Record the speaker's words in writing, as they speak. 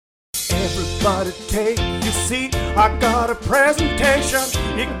Everybody take your seat, I got a presentation.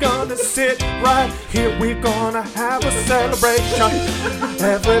 You're gonna sit right here, we're gonna have a celebration.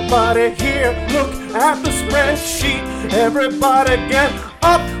 Everybody here, look at the spreadsheet. Everybody get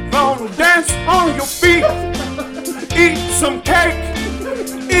up, gonna dance on your feet. Eat some cake,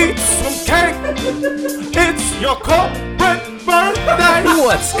 eat some cake. It's your corporate birthday.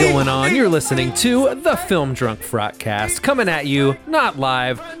 What's going on? You're listening to the Film Drunk Frotcast, coming at you, not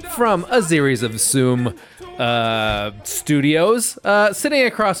live, from a series of Zoom studios. Sitting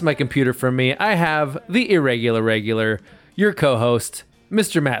across my computer from me, I have the irregular regular, your co-host,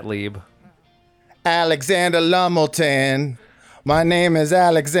 Mr. Matt Lieb. Alexander Lummelton. My name is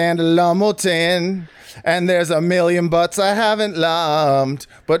Alexander Lummelton, and there's a million butts I haven't lumped,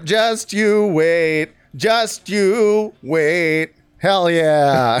 but just you wait. Just you wait. Hell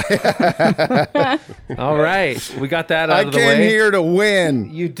yeah. All right. We got that out of the way. I came here to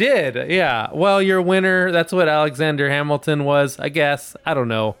win. You did. Yeah. Well, you're a winner. That's what Alexander Hamilton was, I guess. I don't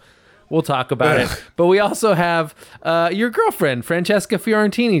know. We'll talk about it. But we also have your girlfriend, Francesca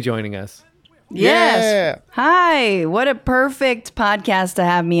Fiorentini, joining us. Yes. Yeah. Hi. What a perfect podcast to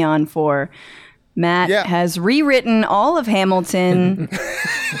have me on for. Matt has rewritten all of Hamilton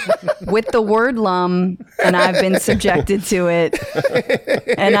with the word lum, and I've been subjected to it.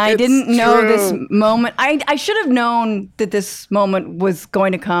 And I didn't know this moment. I should have known that this moment was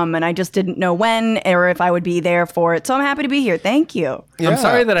going to come, and I just didn't know when or if I would be there for it. So I'm happy to be here. Thank you. Yeah. I'm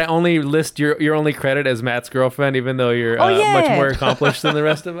sorry that I only list your only credit as Matt's girlfriend, even though you're much more accomplished than the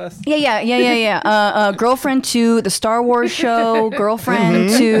rest of us. Yeah. Girlfriend to the Star Wars show. Girlfriend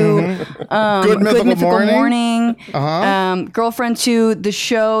to Good Mythical Morning. Girlfriend to the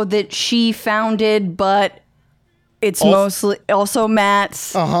show that she founded, but it's mostly also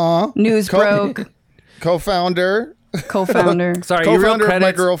Matt's. News broke. Co-founder. Sorry, Co-founder your real of credits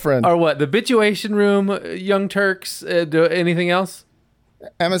my girlfriend. are what? The Bituation Room, Young Turks, anything else?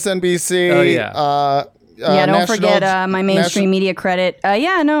 MSNBC. Oh, yeah. Don't forget my mainstream media credit. The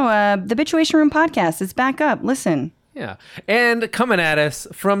Bituation Room podcast. It's back up. Listen. Yeah. And coming at us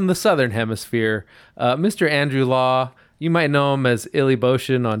from the Southern Hemisphere, Mr. Andrew Law. You might know him as Illy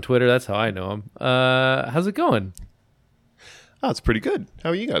Boshin on Twitter. That's how I know him. How's it going? Oh, it's pretty good. How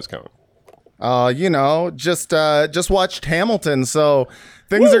are you guys going? Just watched Hamilton, so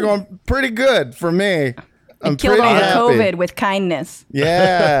things are going pretty good for me. I'm killed pretty all the happy. COVID with kindness.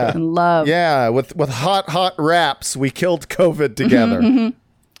 Yeah. And love. Yeah, with hot raps, we killed COVID together.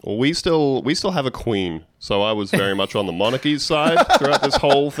 Well, we still have a queen, so I was very much on the monarchy's side throughout this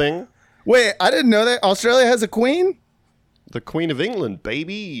whole thing. Wait, I didn't know that Australia has a queen? The Queen of England,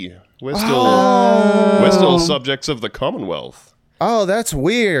 baby. We're still subjects of the Commonwealth. Oh, that's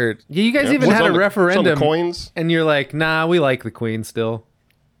weird. Yeah, you guys even had a referendum, coins, and you're like, nah, we like the Queen still.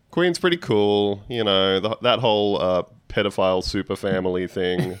 Queen's pretty cool. You know, that whole pedophile super family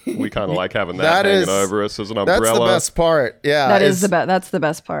thing. We kind of like having that hanging over us as an umbrella. That's the best part. Yeah, that's the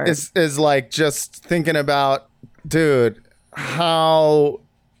best part. Is like just thinking about, dude, how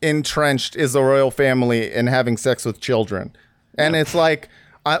entrenched is the royal family in having sex with children, and it's like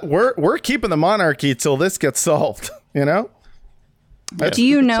we're keeping the monarchy till this gets solved. You know. Do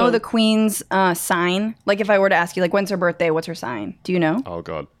you know the Queen's sign? Like, if I were to ask you, like, when's her birthday? What's her sign? Do you know? Oh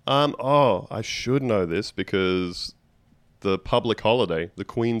God. I should know this because the public holiday, the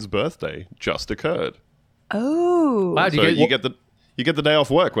Queen's birthday, just occurred. Oh. Wow, you get the day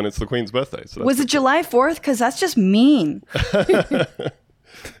off work when it's the Queen's birthday. So was it July 4th? Because that's just mean.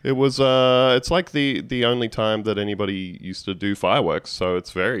 It was. It's like the only time that anybody used to do fireworks, so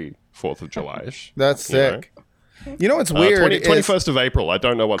it's very 4th of July-ish. That's sick. You know what's weird? 21st of April. I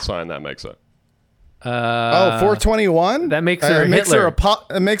don't know what sign that makes it. 421? That makes her It makes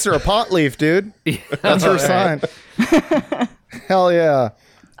her a pot leaf, dude. That's her sign. Hell yeah.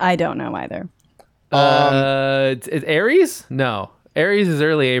 I don't know either. It's Aries? No. Aries is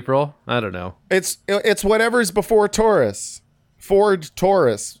early April. I don't know. It's whatever's before Taurus. Ford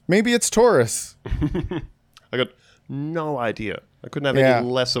Taurus. Maybe it's Taurus. I got no idea. I couldn't have any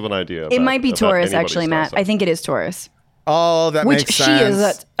less of an idea. It might be Taurus, actually, Matt. I think it is Taurus. Oh, that makes sense. Which she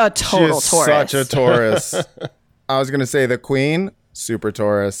is a total Taurus. Such a Taurus. I was going to say the Queen, super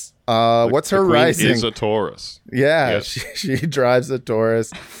Taurus. What's her rising? The Queen is a Taurus. Yeah, yes. she drives a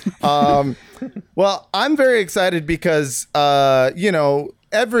Taurus. Well, I'm very excited because,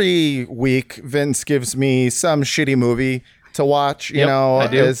 every week Vince gives me some shitty movie to watch, I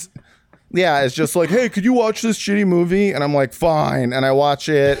do. It's just like, hey, could you watch this shitty movie? And I'm like, fine. And I watch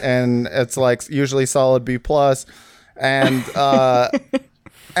it, and it's like usually solid B+. And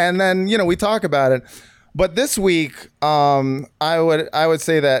and then, we talk about it. But this week, I would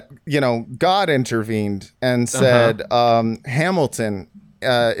say that, God intervened and said Hamilton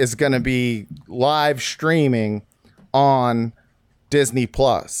is going to be live streaming on Disney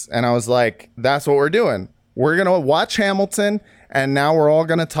Plus. And I was like, that's what we're doing. We're going to watch Hamilton, and now we're all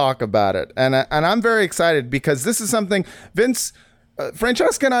going to talk about it. And I'm very excited because this is something Vince,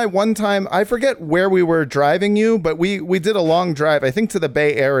 Francesca and I, one time, I forget where we were driving you, but we did a long drive, I think to the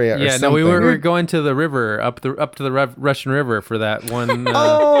Bay Area or something. No, we were going to the river, up to the Russian River for that one.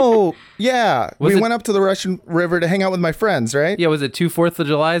 Oh, yeah. We went up to the Russian River to hang out with my friends, right? Yeah, was it 2 4th of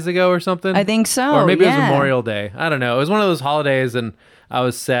Julys ago or something? I think so, Or maybe it was yeah. Memorial Day. I don't know. It was one of those holidays, and I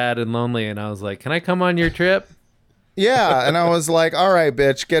was sad and lonely, and I was like, can I come on your trip? Yeah, and I was like, all right,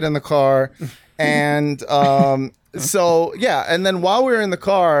 bitch, get in the car. And so, yeah, and then while we were in the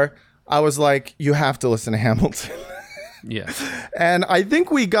car, I was like, you have to listen to Hamilton. Yeah. And I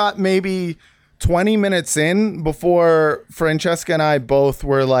think we got maybe 20 minutes in before Francesca and I both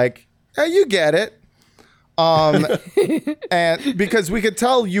were like, hey, you get it. And because we could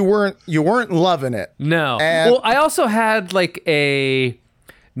tell you weren't loving it. No. And- Well, I also had like a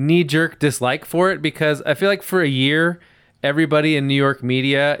knee-jerk dislike for it because I feel like for a year, everybody in New York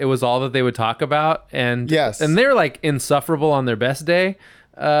media, it was all that they would talk about. And Yes. and they're like insufferable on their best day.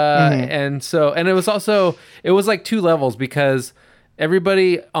 And so, and it was like two levels because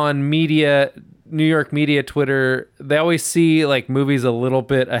everybody on media, New York media, Twitter, they always see like movies a little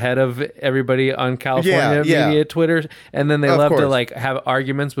bit ahead of everybody on California Yeah. media Twitter. And then they Of love to course. like have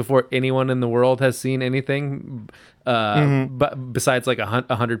arguments before anyone in the world has seen anything. But besides like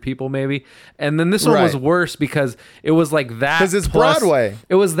 100 people maybe. And then this one was Right. worse because it was like that 'Cause it's plus- Broadway.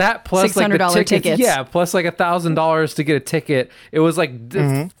 It was that plus like the $600 tickets. Yeah, plus like $1,000 to get a ticket. It was like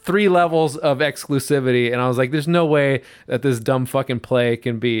 3 levels of exclusivity, and I was like, "There's no way that this dumb fucking play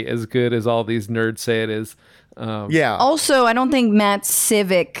can be as good as all these nerds say it is." Yeah. Also, I don't think Matt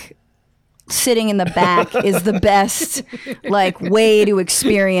Civic sitting in the back is the best like way to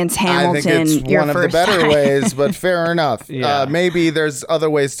experience Hamilton. I think it's your one of the first better time. ways, but fair enough. Yeah. Maybe there's other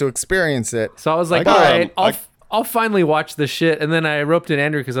ways to experience it. So I was like, I "All got, right, I'll finally watch this shit." And then I roped in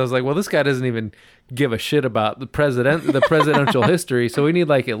Andrew because I was like, "Well, this guy doesn't even give a shit about the presidential history, so we need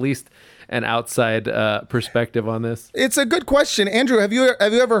like at least an outside perspective on this." It's a good question. Andrew, have you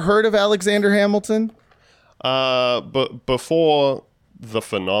ever heard of Alexander Hamilton? But before the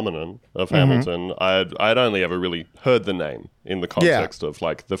phenomenon of Hamilton, I'd only ever really heard the name in the context of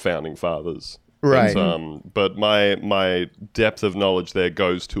like the founding fathers. Right. But my depth of knowledge there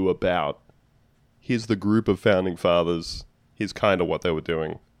goes to about here's the group of founding fathers. Here's kind of what they were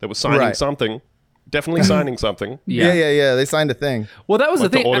doing. They were signing Right. something. Definitely signing something. Yeah. They signed a thing. Well, that was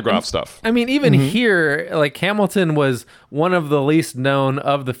Like the the thing. autograph stuff. I mean, even here, like Hamilton was one of the least known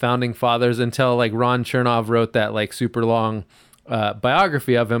of the founding fathers until like Ron Chernow wrote that like super long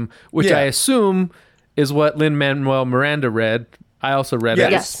biography of him, which Yeah. I assume is what Lin-Manuel Miranda read. I also read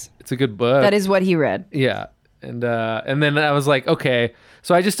it. Yes. It's a good book. That is what he read. Yeah. And then I was like, okay.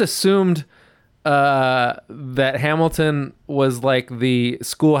 So I just assumed that Hamilton was like the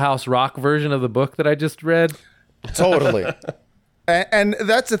Schoolhouse Rock version of the book that I just read. Totally. And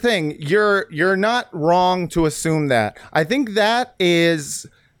that's the thing. You're not wrong to assume that. I think that is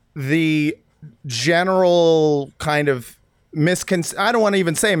the general kind of I don't want to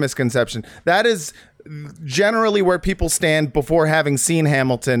even say misconception. That is generally where people stand before having seen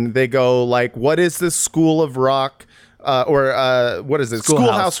Hamilton. They go like, what is this School of Rock? What is it?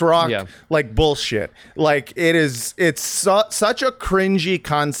 Schoolhouse Rock, Yeah. like bullshit. Like it's such a cringy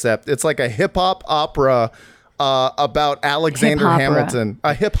concept. It's like a hip hop opera about Alexander Hip-opera. Hamilton,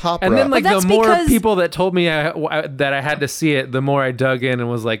 a hip hop. And then like But that's the more because- people that told me that I had to see it, the more I dug in and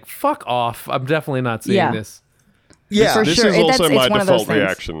was like, fuck off. I'm definitely not seeing Yeah. this. yeah, For This sure. is That's- also it's my one of those default things.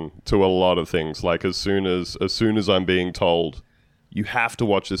 reaction to a lot of things. Like as soon as I'm being told you have to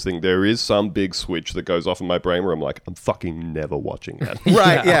watch this thing, there is some big switch that goes off in my brain where I'm like, I'm fucking never watching that.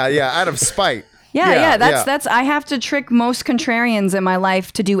 right, yeah, out of spite. Yeah, that's I have to trick most contrarians in my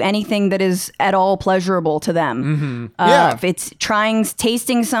life to do anything that is at all pleasurable to them. Yeah. If it's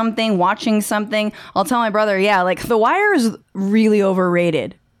tasting something, watching something, I'll tell my brother, yeah, like The Wire is really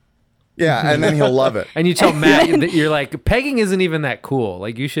overrated. Yeah, and then he'll love it. And you tell Matt that you're like, pegging isn't even that cool.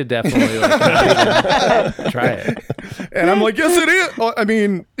 Like you should definitely like, not even try it. And I'm like, yes, it is. Oh, I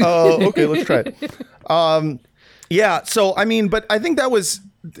mean, okay, let's try it. Yeah, so I mean, but I think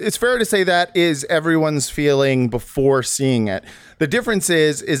it's fair to say that is everyone's feeling before seeing it. The difference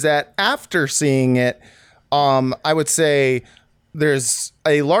is that after seeing it, I would say there's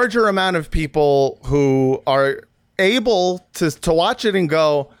a larger amount of people who are able to watch it and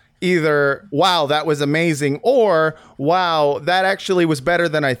go, either, wow, that was amazing, or wow, that actually was better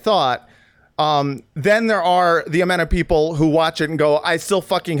than I thought. Then there are the amount of people who watch it and go, I still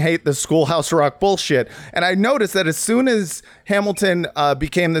fucking hate the Schoolhouse Rock bullshit. And I noticed that as soon as Hamilton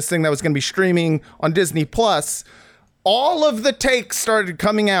became this thing that was going to be streaming on Disney Plus, all of the takes started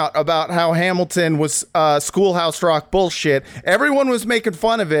coming out about how Hamilton was Schoolhouse Rock bullshit. Everyone was making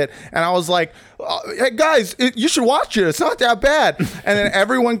fun of it. And I was like, hey, guys, you should watch it. It's not that bad. And then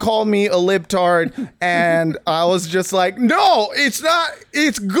everyone called me a libtard. And I was just like, no, it's not.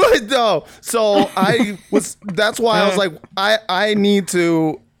 It's good, though. So that's why I was like, I need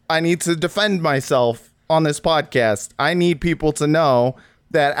to defend myself on this podcast. I need people to know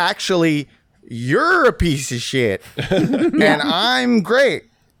that actually you're a piece of shit and I'm great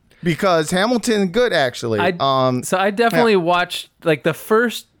because Hamilton good actually. So I definitely watched like the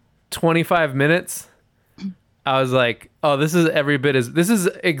first 25 minutes. I was like, oh, this is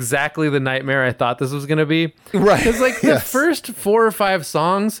exactly the nightmare I thought this was going to be. Right. Because like the first 4 or 5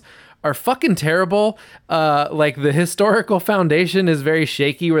 songs are fucking terrible. Like the historical foundation is very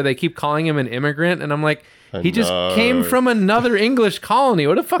shaky where they keep calling him an immigrant. And I'm like, he just came from another English colony.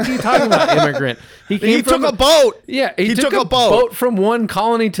 What the fuck are you talking about, immigrant? He took a boat. Yeah, he took a boat from one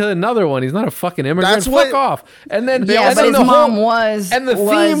colony to another one. He's not a fucking immigrant. Fuck off. And then but his mom was a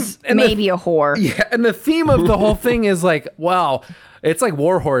whore. Yeah, and the theme of the whole thing is like, wow. It's like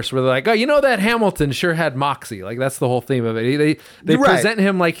Warhorse, where they're like, oh, you know that Hamilton sure had moxie. Like that's the whole theme of it. They present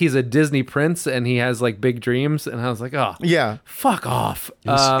him like he's a Disney prince and he has like big dreams. And I was like, oh, yeah, fuck off.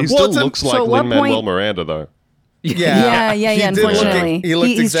 He still looks like Lin-Manuel Miranda, though. Yeah. Unfortunately, he looked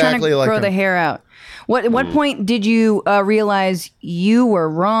he's exactly trying to like grow him. the hair out. What point did you realize you were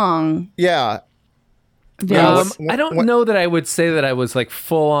wrong? Yeah. I don't know that I would say that I was like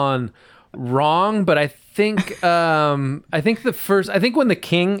full on wrong, but I think when the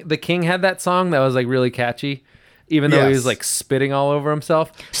king had that song that was like really catchy, even though he was like spitting all over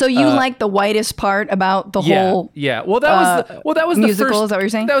himself. So you like the whitest part about the whole Well, that was musical, the first, is that what you're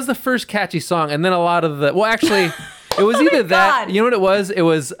saying? That was the first catchy song, and then a lot of the actually it was either that. You know what it was? It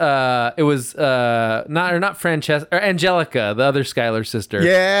was not Francesca or Angelica, the other Schuyler sister.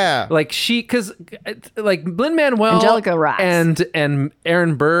 Yeah. Like because like Lin-Manuel Angelica rocks. and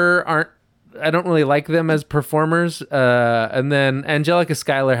Aaron Burr I don't really like them as performers. And then Angelica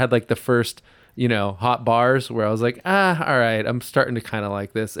Schuyler had like the first, hot bars where I was like, all right, I'm starting to kind of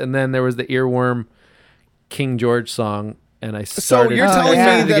like this. And then there was the earworm King George song, and I started so you're telling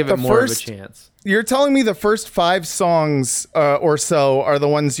me to that give the it more first, of a chance. You're telling me the first 5 songs or so are the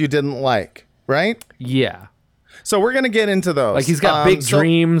ones you didn't like, right? Yeah. So we're going to get into those. Like he's got big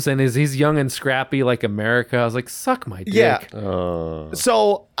dreams and he's young and scrappy like America. I was like, suck my dick. Yeah.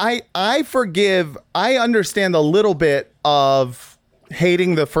 So I understand a little bit of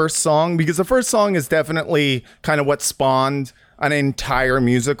hating the first song because the first song is definitely kind of what spawned an entire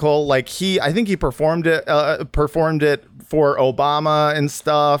musical. Like I think he performed it for Obama and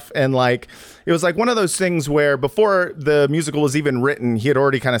stuff. And like, it was like one of those things where before the musical was even written, he had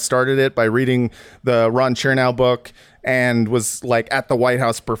already kind of started it by reading the Ron Chernow book and was like at the White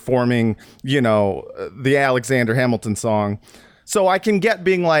House performing, the Alexander Hamilton song. So I can get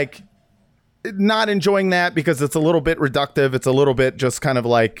being like, not enjoying that because it's a little bit reductive. It's a little bit just kind of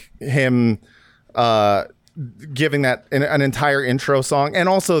like him, giving that an entire intro song and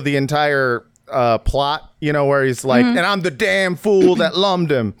also the entire plot, where he's like, and I'm the damn fool that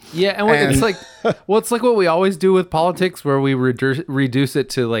lummed him. Yeah, and it's like, it's like what we always do with politics, where we reduce it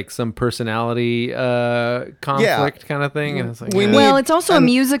to like some personality conflict kind of thing, and it's like, it's also a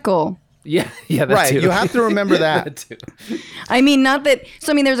musical. Yeah, that right. too. You have to remember that. too. I mean, not that.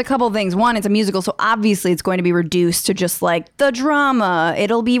 So, I mean, there's a couple of things. One, it's a musical, so obviously it's going to be reduced to just like the drama.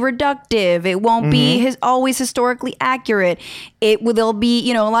 It'll be reductive. It won't be always historically accurate. There'll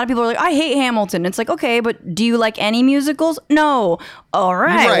be, a lot of people are like, I hate Hamilton. It's like, okay, but do you like any musicals? No. All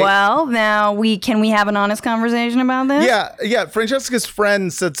right. Well, now can we have an honest conversation about this? Yeah. Francesca's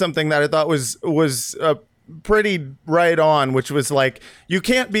friend said something that I thought was pretty right on, which was like, you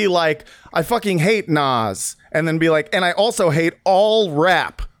can't be like, I fucking hate Nas, and then be like, and I also hate all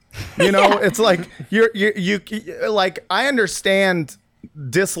rap. It's like you like, I understand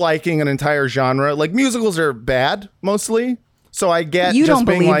disliking an entire genre. Like musicals are bad mostly, so I get you just don't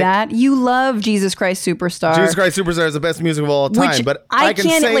being believe like, that. You love Jesus Christ Superstar. Jesus Christ Superstar is the best musical of all time. Which but I can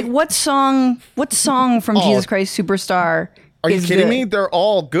can't say, like what song from Jesus Christ Superstar. Are you kidding me? They're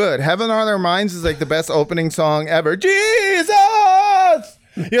all good. Heaven on Their Minds is like the best opening song ever. Jesus!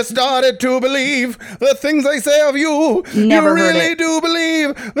 You started to believe the things they say of you. Never you heard really it. do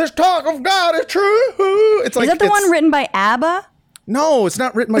believe this talk of God is true. It's like, is that the one written by ABBA? No, it's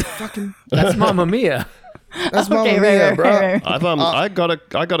not written by fucking. That's Mamma Mia. That's Mamma Mia, bro. right. I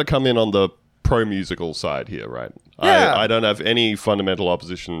gotta come in on the pro musical side here, right? Yeah. I don't have any fundamental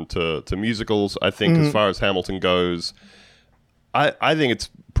opposition to musicals. I think as far as Hamilton goes, I think it's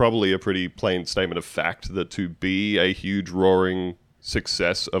probably a pretty plain statement of fact that to be a huge roaring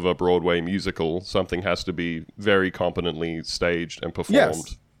success of a Broadway musical, something has to be very competently staged and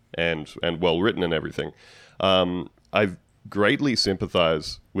performed and well written and everything. I've greatly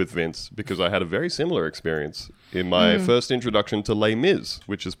sympathize with Vince because I had a very similar experience in my first introduction to Les Mis,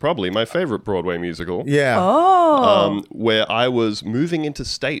 which is probably my favorite Broadway musical. Yeah. Where I was moving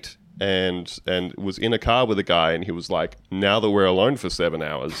interstate and was in a car with a guy, and he was like, now that we're alone for 7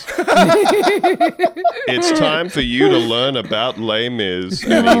 hours, it's time for you to learn about Les Mis.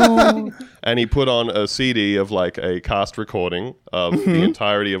 And he put on a CD of like a cast recording of the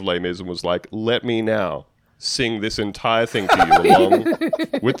entirety of Les Mis and was like, let me now sing this entire thing to you along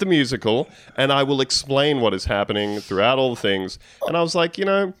with the musical, and I will explain what is happening throughout all the things. And I was like,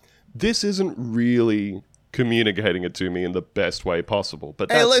 this isn't really communicating it to me in the best way possible. But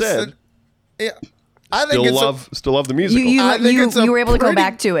that said, I think still love the musical. You were able to go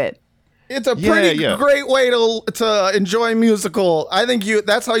back to it. It's a pretty great way to enjoy a musical. I think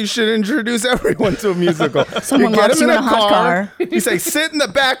that's how you should introduce everyone to a musical. Someone locks you in a hot car. You say, sit in the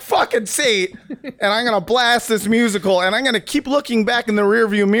back fucking seat, and I'm going to blast this musical, and I'm going to keep looking back in the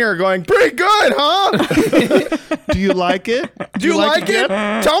rearview mirror going, pretty good, huh? Do you like it? Do you like it?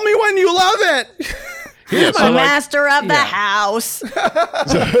 Tell me when you love it. He's the master of the house.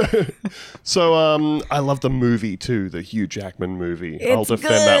 So I love the movie too, the Hugh Jackman movie. I'll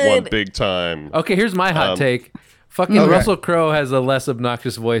defend that one big time. Okay, here's my hot take. Fucking Russell Crowe has a less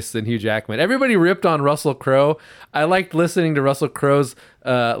obnoxious voice than Hugh Jackman. Everybody ripped on Russell Crowe. I liked listening to Russell Crowe's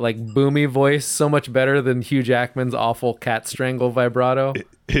like boomy voice so much better than Hugh Jackman's awful cat strangle vibrato.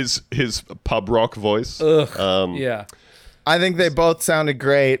 His pub rock voice. Yeah. I think they both sounded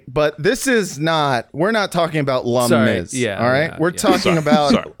great, but we're not talking about Les Mis. Yeah. All right. We're talking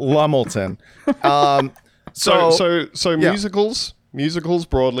about Lummelton. So musicals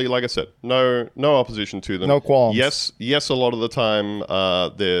broadly, like I said, no opposition to them. No qualms. Yes, a lot of the time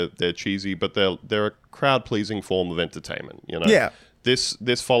they're cheesy, but they're a crowd pleasing form of entertainment. Yeah.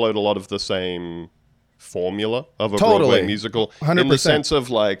 This followed a lot of the same formula of a Totally. Broadway musical 100%. in the sense of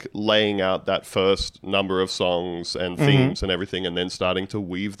like laying out that first number of songs and themes and everything, and then starting to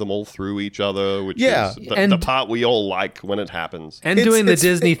weave them all through each other, which is the part we all like when it happens. And doing the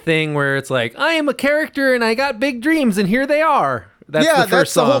Disney thing where it's like, I am a character and I got big dreams and here they are. That's the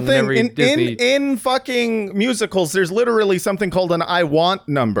first the whole song in thing. every Disney. In fucking musicals, there's literally something called an I want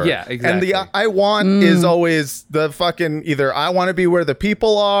number. Yeah, exactly. And the I want is always the fucking either I want to be where the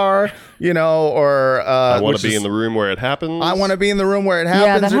people are, or I want to be in the room where it happens. I want to be in the room where it happens.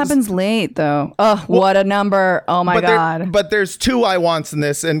 Yeah, that happens late though. Oh, what a number. Oh my God. But there's two I wants in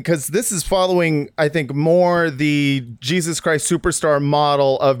this, and because this is following, I think, more the Jesus Christ Superstar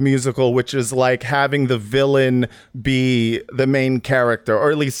model of musical, which is like having the villain be the main character,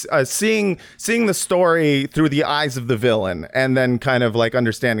 or at least seeing the story through the eyes of the villain, and then kind of like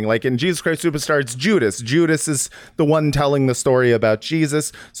understanding, like in Jesus Christ Superstar, it's Judas is the one telling the story about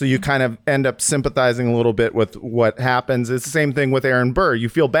Jesus, so you kind of end up sympathizing a little bit with what happens. It's the same thing with Aaron Burr. You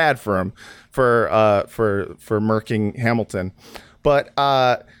feel bad for him for murking Hamilton, but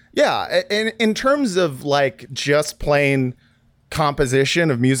in terms of like just plain composition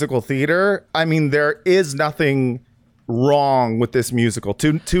of musical theater, I mean, there is nothing wrong with this musical.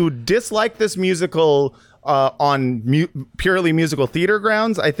 To dislike this musical on purely musical theater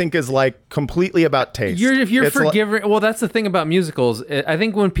grounds, I think is like completely about taste. If you're forgiving, well, that's the thing about musicals. I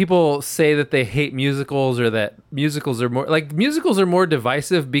think when people say that they hate musicals or that musicals are more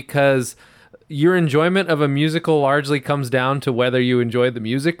divisive because your enjoyment of a musical largely comes down to whether you enjoy the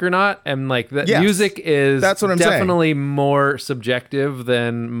music or not, and like that music is definitely more subjective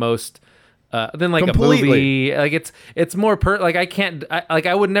than most. Than like Completely. a movie, like it's more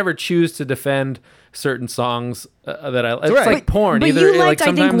I would never choose to defend certain songs that I. It's like porn. But either you liked, like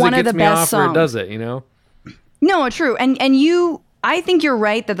sometimes I think, one it of gets the me best off songs. or it does it. No, true. And I think you're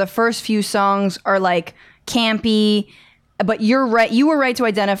right that the first few songs are like campy, but you're right. You were right to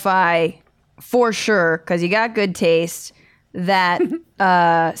identify for sure, because you got good taste, that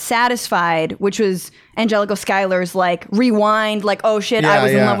Satisfied, which was Angelica Schuyler's like rewind, like, oh shit, I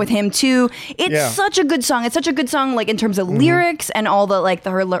was in love with him too. It's such a good song. It's such a good song, like in terms of lyrics and all the like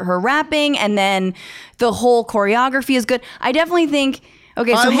her rapping, and then the whole choreography is good. I definitely think,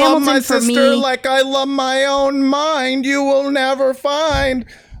 okay, so I Hamilton love my for sister me, like I love my own mind. You will never find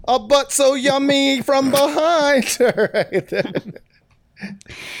a butt so yummy from behind.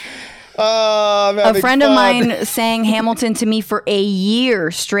 A friend of mine sang Hamilton to me for a year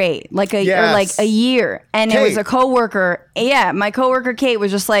straight, like a year, and Kate. It was a coworker. Yeah, my coworker Kate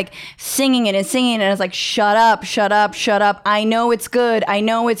was just like singing it, and I was like, "Shut up, shut up, shut up! I know it's good,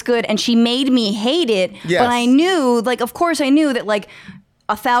 and she made me hate it. Yes. But I knew, like, of course, I knew that like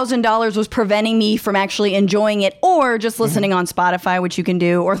 $1,000 was preventing me from actually enjoying it, or just listening on Spotify, which you can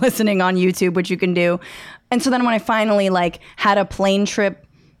do, or listening on YouTube, which you can do. And so then when I finally like had a plane trip,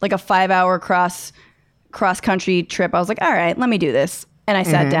 like a 5-hour cross country trip, I was like, all right, let me do this. And I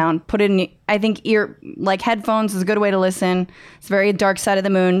sat down, put it in, I think headphones is a good way to listen. It's a very Dark Side of the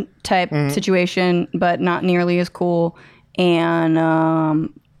Moon type situation, but not nearly as cool.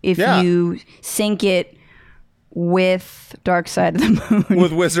 And if you sync it with Dark Side of the Moon.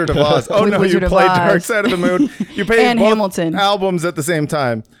 With Wizard of Oz. Oh no, Wizard you of played Oz. Dark Side of the Moon. You played And both Hamilton. albums at the same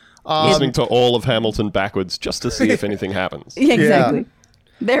time. Listening to all of Hamilton backwards just to see if anything happens. Yeah, exactly.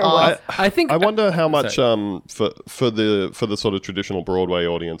 There it was. I wonder how much for the sort of traditional Broadway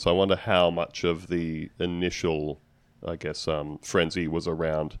audience. I wonder how much of the initial, I guess, frenzy was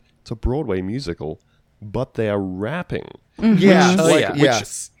around. It's a Broadway musical, but they are rapping. Yeah. Oh, yeah.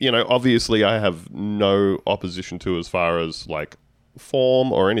 Yes. You know, obviously, I have no opposition to as far as like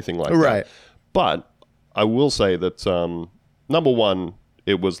form or anything like Right. that. But I will say that number one,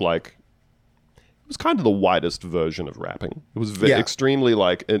 it was kind of the whitest version of rapping. It was extremely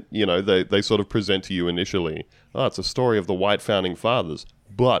like, they sort of present to you initially, it's a story of the white founding fathers,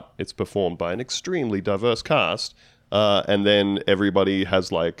 but it's performed by an extremely diverse cast. And then everybody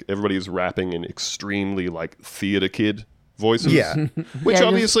is rapping in extremely like theater kid voices. Yeah. Which Yeah,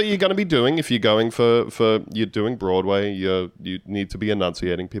 obviously you're going to be doing if you're going for you're doing Broadway. You need to be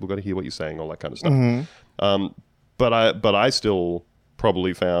enunciating. People got to hear what you're saying, all that kind of stuff. But I still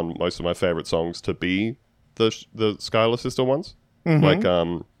probably found most of my favorite songs to be the Schuyler Sister ones, like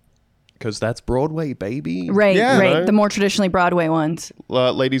because that's Broadway, baby. Right, Yeah. right. You know? The more traditionally Broadway ones.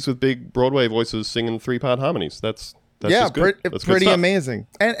 Ladies with big Broadway voices singing 3-part harmonies. That's just good. That's good pretty stuff. amazing.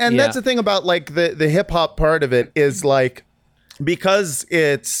 And Yeah. that's the thing about like the hip hop part of it is like, because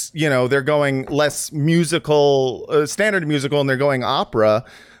it's, they're going less musical, standard musical, and they're going opera.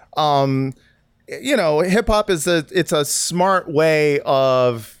 Hip hop is it's a smart way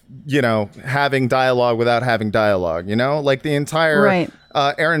of, having dialogue without having dialogue, like the entire Right.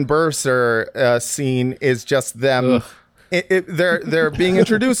 Aaron Burr scene is just them. They're being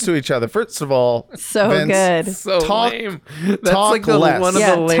introduced to each other. First of all, So Vince, good. so talk- lame. That's talk like the less. one of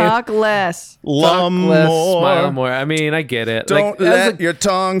Yeah, the lame. talk less. Talk less, smile more. more. I mean, I get it. Don't let your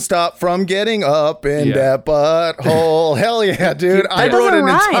tongue stop from getting up in Yeah. that butthole. Hell yeah, dude. I That wrote doesn't an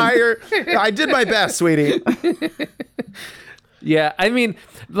rhyme. entire... I did my best, sweetie. Yeah, I mean,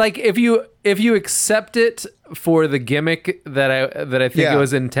 like if you accept it for the gimmick that I think Yeah. it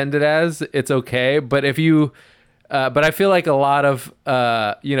was intended as, it's okay. But if you, but I feel like a lot of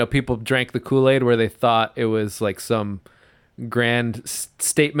people drank the Kool-Aid where they thought it was like some grand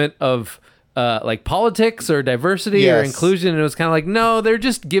statement of like politics or diversity or Yes. inclusion, and it was kind of like, no, they're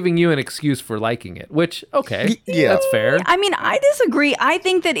just giving you an excuse for liking it. Which okay, Yeah. that's fair. I mean, I disagree. I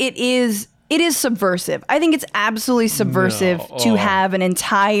think that it is subversive. I think it's absolutely subversive No. to Oh. have an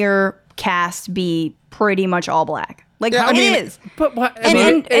entire cast be pretty much all black. Like Yeah, I it mean- is. But what? And- I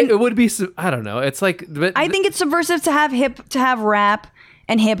mean, and- it would be. I don't know. It's like. But, I think it's subversive to have rap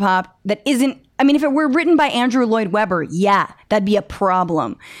and hip hop that isn't. I mean, if it were written by Andrew Lloyd Webber, yeah, that'd be a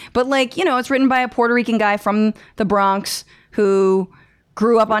problem. But like, it's written by a Puerto Rican guy from the Bronx who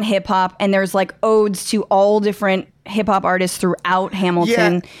grew up on hip hop, and there's like odes to all different hip hop artists throughout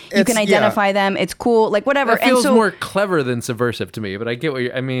Hamilton. Yeah, You can identify them. It's cool, like whatever. That feels and so, more clever than subversive to me, but I get what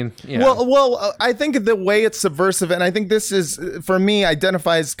you're. I mean, yeah. Well, I think the way it's subversive, and I think this is, for me,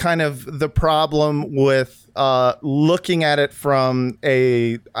 identifies kind of the problem with looking at it from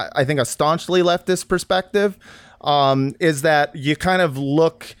I think a staunchly leftist perspective, is that you kind of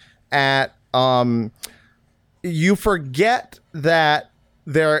look at, you forget that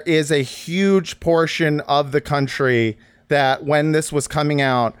there is a huge portion of the country that when this was coming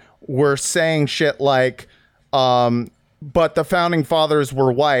out were saying shit like, but the founding fathers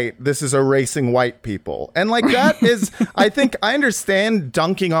were white. This is erasing white people. And like that is, I think I understand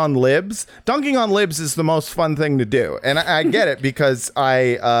dunking on libs. Dunking on libs is the most fun thing to do. And I get it because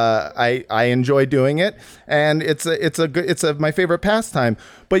I enjoy doing it. And it's my favorite pastime.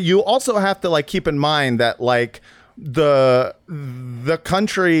 But you also have to like keep in mind that like the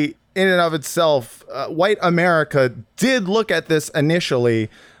country in and of itself, white America did look at this initially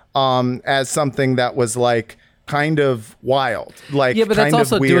as something that was like kind of wild. Like, yeah, but that's kind of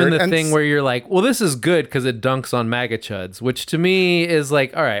also weird. doing the And thing where you're like, well, this is good because it dunks on MAGA chuds, which to me is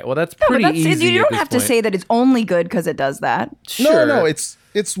like, all right, well, that's pretty easy. You don't have to say that it's only good because it does that. Sure. No,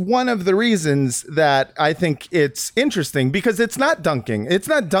 it's one of the reasons that I think it's interesting, because it's not dunking. It's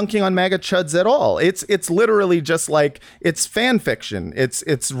not dunking on MAGA chuds at all. It's literally just like, it's fan fiction. It's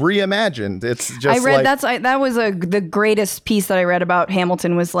reimagined. It's just I read like, that was the greatest piece that I read about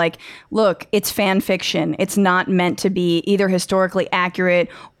Hamilton was like, look, it's fan fiction. It's not meant to be either historically accurate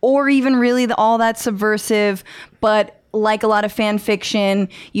or even really all that subversive, but like a lot of fan fiction,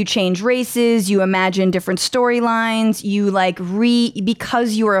 you change races, you imagine different storylines, you like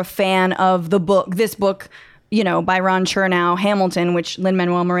because you are a fan of this book, by Ron Chernow, Hamilton, which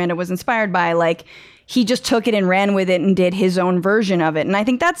Lin-Manuel Miranda was inspired by, like he just took it and ran with it and did his own version of it. And I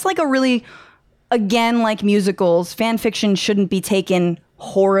think that's like a really, again, like musicals, fan fiction shouldn't be taken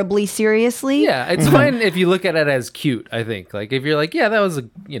horribly seriously. Yeah, it's fine if you look at it as cute, I think. Like if you're like, yeah, that was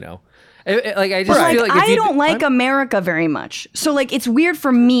I just feel like I don't like America very much. So like it's weird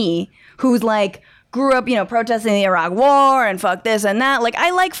for me, who's like grew up, protesting the Iraq War and fuck this and that. Like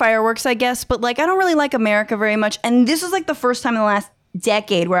I like fireworks, I guess, but like I don't really like America very much. And this is like the first time in the last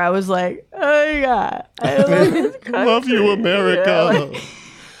decade where I was like, oh yeah, I love this country. Love you, America.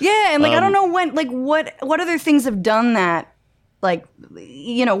 Yeah, and like I don't know when, like what other things have done that. Like,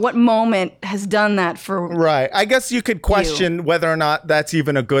 what moment has done that for... Right. I guess you could question whether or not that's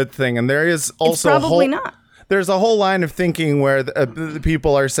even a good thing. And there is also... It's probably not. There's a whole line of thinking where the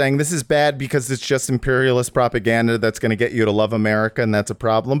people are saying this is bad because it's just imperialist propaganda that's going to get you to love America, and that's a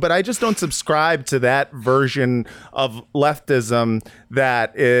problem. But I just don't subscribe to that version of leftism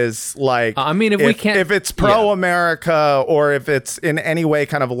that is like... if it's pro-America or if it's in any way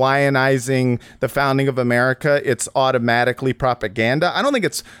kind of lionizing the founding of America, it's automatically propaganda. I don't think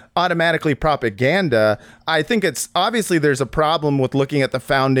it's automatically propaganda. I think it's... Obviously, there's a problem with looking at the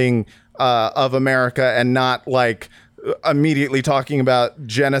founding of America and not like immediately talking about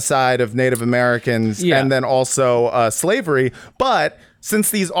genocide of Native Americans and then also slavery. But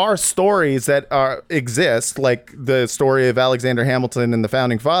since these are stories that exist, like the story of Alexander Hamilton and the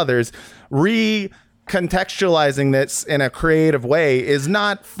Founding Fathers, contextualizing this in a creative way is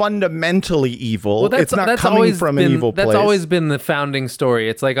not fundamentally evil. Well, it's not coming from an evil place. That's always been the founding story.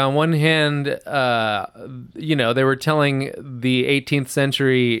 It's like on one hand, they were telling the 18th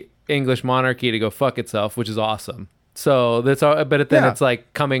century English monarchy to go fuck itself, which is awesome. So that's all, but then it's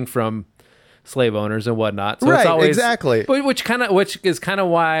like coming from slave owners and whatnot. So it's always exactly. Which is kind of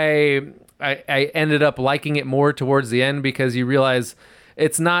why I ended up liking it more towards the end, because you realize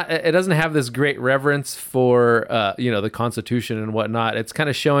it doesn't have this great reverence for the Constitution and whatnot. It's kind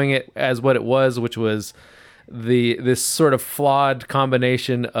of showing it as what it was, which was this sort of flawed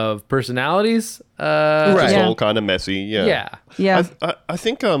combination of personalities. It's all kind of messy. Yeah. I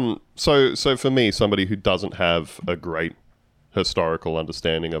think so for me, somebody who doesn't have a great historical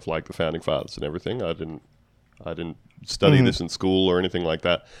understanding of like the Founding Fathers and everything, I didn't study this in school or anything like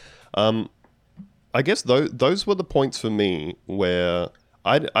that. I guess those were the points for me where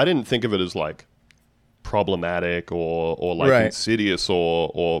I didn't think of it as like problematic or like insidious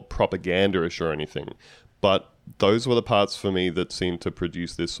or propagandaish or anything. But those were the parts for me that seemed to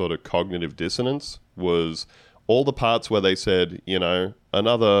produce this sort of cognitive dissonance, was all the parts where they said,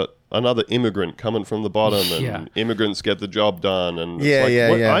 another immigrant coming from the bottom and immigrants get the job done. And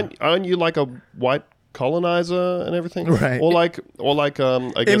aren't you like a white colonizer and everything? Right. Or like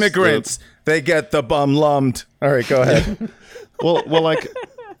I guess immigrants, they get the bum lummed. All right, go ahead. well, like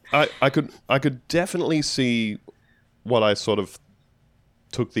I could definitely see what I sort of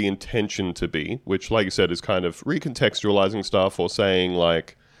took the intention to be, which, like you said, is kind of recontextualizing stuff or saying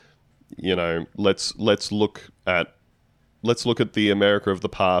like, let's look at the America of the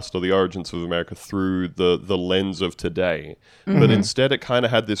past or the origins of America through the lens of today. But instead, it kind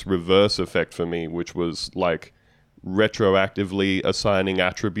of had this reverse effect for me, which was like retroactively assigning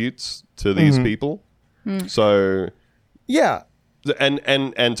attributes to these people. So yeah,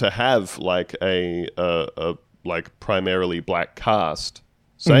 and to have like a like primarily black cast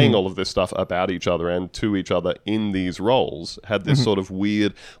saying all of this stuff about each other and to each other in these roles had this sort of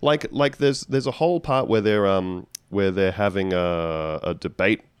weird, like there's a whole part where they're having a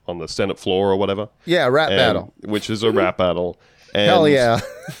debate on the Senate floor or whatever. Yeah, rap battle. Which is a rap battle. And, hell yeah.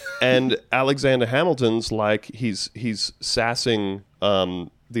 And Alexander Hamilton's like, he's sassing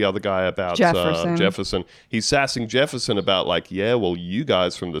the other guy about Jefferson. He's sassing Jefferson about like, yeah, well, you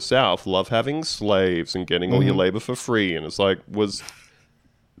guys from the South love having slaves and getting all your labor for free. And it's like,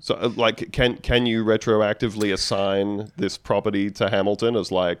 can you retroactively assign this property to Hamilton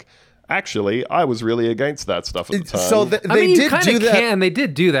as like, actually, I was really against that stuff at the time. So they I mean, you did kind do of that. can. They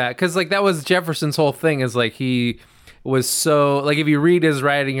did do that because like that was Jefferson's whole thing. Is like he was so like if you read his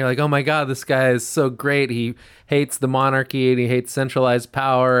writing, you're like, oh my god, this guy is so great. He hates the monarchy and he hates centralized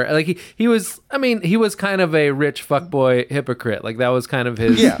power. Like he was. I mean, he was kind of a rich fuckboy hypocrite. Like that was kind of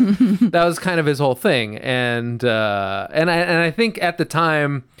his. Yeah. That was kind of his whole thing. And I think at the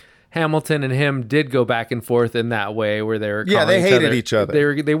time, Hamilton and him did go back and forth in that way where they were they hated each other.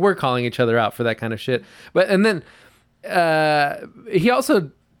 They were calling each other out for that kind of shit. But and then he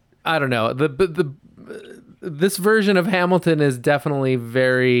also, I don't know, this version of Hamilton is definitely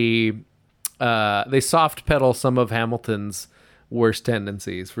very they soft pedal some of Hamilton's worst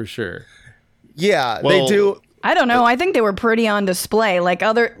tendencies for sure. Yeah, Well, they do. I don't know. I think they were pretty on display. Like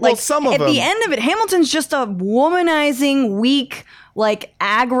some of at the them. end of it, Hamilton's just a womanizing, weak, like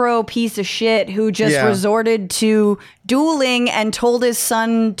aggro piece of shit who just Yeah. resorted to dueling and told his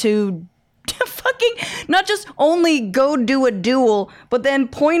son to fucking not just only go do a duel, but then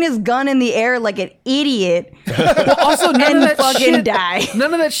point his gun in the air like an idiot Well, also, none and of that fucking shit, die.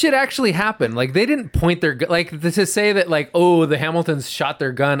 None of that shit actually happened. Like they didn't point their like to say that like oh the Hamiltons shot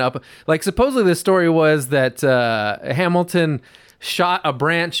their gun up. Like supposedly the story was that Hamilton shot a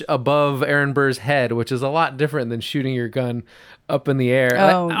branch above Aaron Burr's head, which is a lot different than shooting your gun up in the air.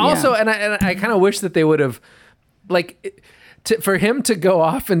 Oh, Like, also, yeah. and I kind of wish that they would have like. For him to go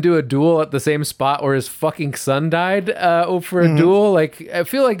off and do a duel at the same spot where his fucking son died for a duel, like I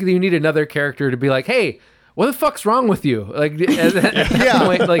feel like you need another character to be like, "Hey, what the fuck's wrong with you?" Like at that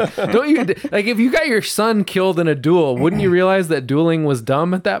point, like don't you like if you got your son killed in a duel, wouldn't you realize that dueling was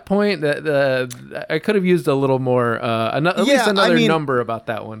dumb at that point? That I could have used a little more, at least another number about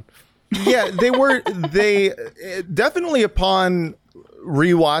that one. Yeah, they definitely upon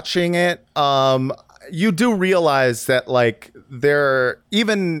rewatching it, you do realize that like they're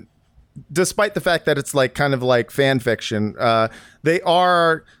even despite the fact that it's like kind of like fan fiction, they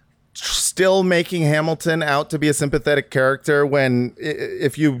are still making Hamilton out to be a sympathetic character when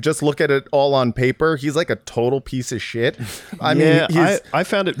if you just look at it all on paper, he's like a total piece of shit. I mean, I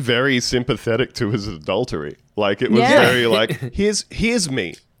found it very sympathetic to his adultery. Like it was Yeah. very like here's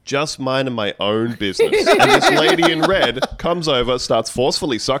me. Just minding my own business. And this lady in red comes over, starts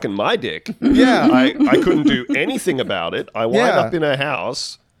forcefully sucking my dick. Yeah. I couldn't do anything about it. I wind Yeah. up in her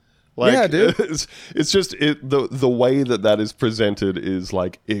house. Like, Yeah, dude. It's just the way that is presented is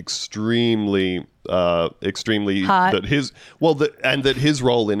like extremely Hot. that his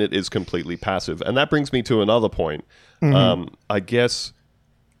role in it is completely passive. And that brings me to another point. I guess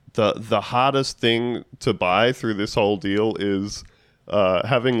the hardest thing to buy through this whole deal is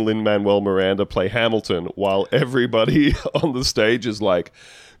having Lin-Manuel Miranda play Hamilton while everybody on the stage is like,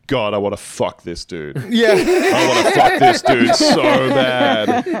 God, I want to fuck this dude. yeah. I want to fuck this dude so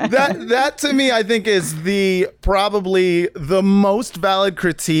bad. That to me, I think is probably the most valid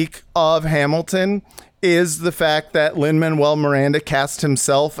critique of Hamilton is the fact that Lin-Manuel Miranda cast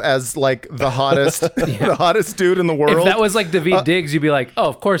himself as like the hottest, the hottest dude in the world. If that was like Daveed Diggs, you'd be like, oh,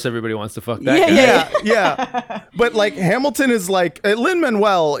 of course everybody wants to fuck that guy. Yeah. But like Hamilton is like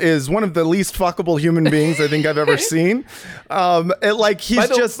Lin-Manuel is one of the least fuckable human beings I think I've ever seen. He's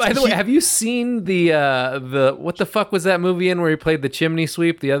By the way, have you seen the what the fuck was that movie in where he played the chimney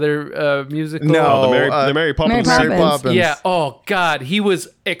sweep, the other musical? No. The Mary Poppins. Mary Mary Poppins. Yeah. Oh God, he was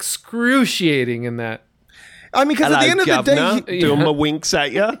excruciating in that. I mean, because at the end of the day, doing my winks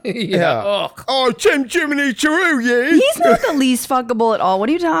at you. Yeah. Oh, Jiminy Choo, yeah. He's not the least fuckable at all. What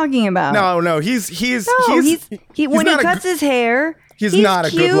are you talking about? No, he's No, when he not cuts his hair, he's not a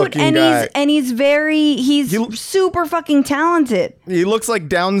cute good-looking and guy. he's super fucking talented. He looks like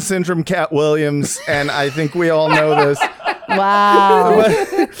Down syndrome Cat Williams, and I think we all know this. Wow.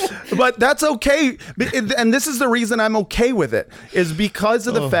 But that's okay. And this is the reason I'm okay with it, is because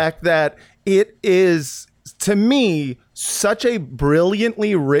of the fact that it is, to me, such a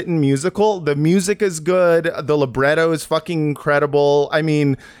brilliantly written musical. The music is good. The libretto is fucking incredible. I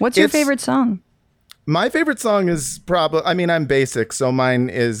mean, What's your favorite song? My favorite song is probably, I mean, I'm basic, so mine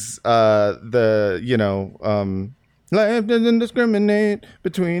is life doesn't discriminate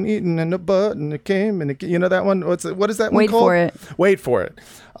between eating and the butt and the came and the, you know that one? What is that one Wait called? for it. Wait for it.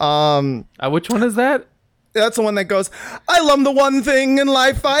 Which one is that? That's the one that goes, I love the one thing in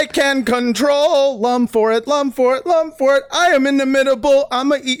life I can control. Lum for it, lum for it, lum for it. I am inimitable.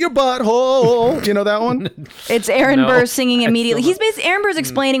 I'ma eat your butthole. You know that one? It's Aaron No, Burr singing I immediately. still He's basically Aaron Burr's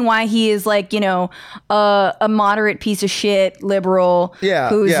explaining why he is like, a moderate piece of shit liberal Yeah,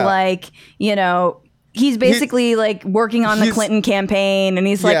 who's yeah. like, He's basically like working on the Clinton campaign, and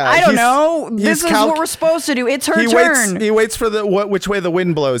he's like, I don't know. This is what we're supposed to do. It's her turn. He waits for which way the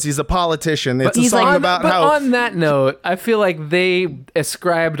wind blows. He's a politician. It's a song about how. But on that note, I feel like they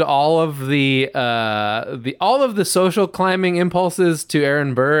ascribed all of the social climbing impulses to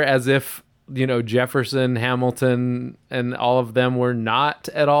Aaron Burr as if Jefferson, Hamilton, and all of them were not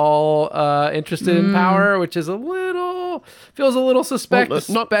at all interested in power, which is feels a little suspect,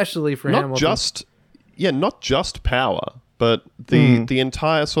 especially for Hamilton. Not just power, but the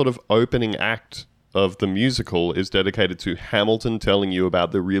entire sort of opening act of the musical is dedicated to Hamilton telling you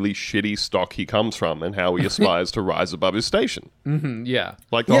about the really shitty stock he comes from and how he aspires to rise above his station. Mm-hmm, yeah.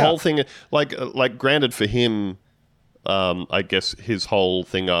 Like the whole thing, like granted for him, I guess his whole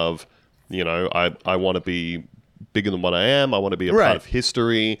thing of, I want to be bigger than what I am. I want to be a part of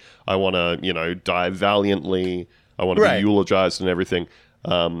history. I want to, die valiantly. I want to be eulogized and everything.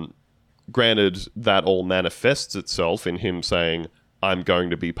 Granted, that all manifests itself in him saying, I'm going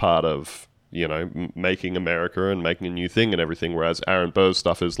to be part of, making America and making a new thing and everything. Whereas Aaron Burr's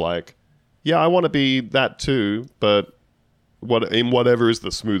stuff is like, yeah, I want to be that too, but in whatever is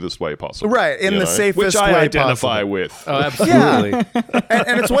the smoothest way possible. Right, in the safest way possible. Which I identify with. Oh, absolutely. Yeah.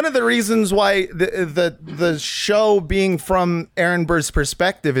 and it's one of the reasons why the show being from Aaron Burr's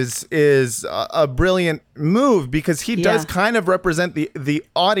perspective is a brilliant move, because he does kind of represent the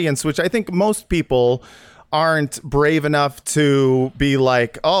audience, which I think most people aren't brave enough to be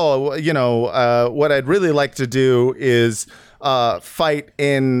like, what I'd really like to do is fight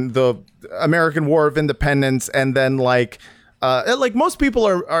in the American War of Independence, and then like most people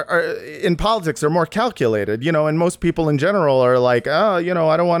are in politics are more calculated, and most people in general are like, I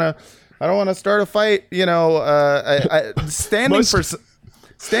don't want to start a fight, standing for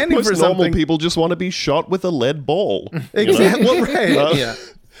normal something. People just want to be shot with a lead ball. Exactly. Well, right. Yeah.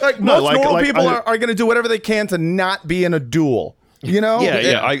 Like most normal people are going to do whatever they can to not be in a duel.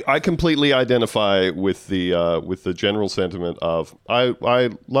 I completely identify with the general sentiment of I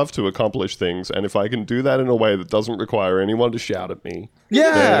love to accomplish things, and if I can do that in a way that doesn't require anyone to shout at me,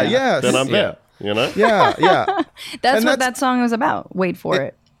 then I'm there. Yeah. That's what that song was about. Wait for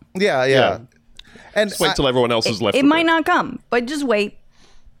it. Yeah. And just wait till everyone else is left. It might not come, but just wait.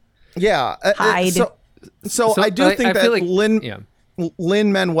 Yeah. Hide. So I do think that like,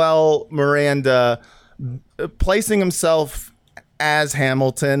 Lin-Manuel Miranda placing himself as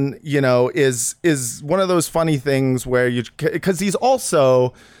Hamilton, is one of those funny things where because he's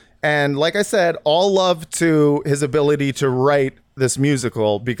also, and like I said, all love to his ability to write this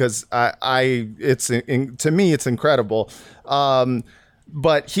musical, because to me it's incredible.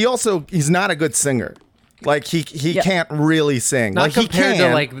 But he's not a good singer. Like he can't really sing. Not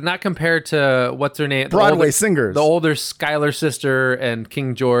compared to what's her name? Broadway singers. The older Schuyler sister and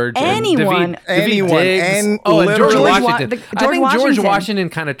King George. Anyone. And George Washington. I think George Washington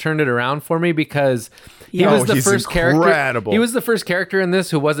kind of turned it around for me, because he was the first character. He was the first character in this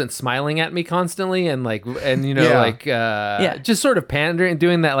who wasn't smiling at me constantly and just sort of pandering,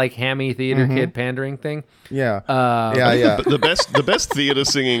 doing that like hammy theater kid pandering thing. Yeah. But the best theater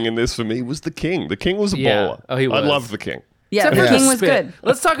singing in this for me was the King. The King was a baller. Oh, he was. I love the King. Yeah, the King was good.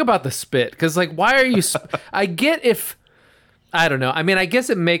 Let's talk about the spit, because like, why are you? I get if. I don't know. I mean, I guess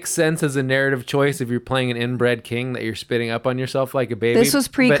it makes sense as a narrative choice if you're playing an inbred king that you're spitting up on yourself like a baby. This was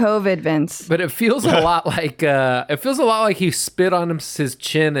pre-COVID, Vince. But it feels a lot like he spit on his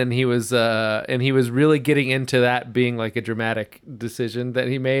chin, and he was really getting into that being like a dramatic decision that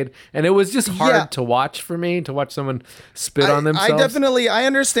he made, and it was just hard to watch for me to watch someone spit on themselves. I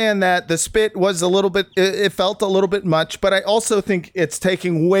understand that the spit was a little bit. It felt a little bit much, but I also think it's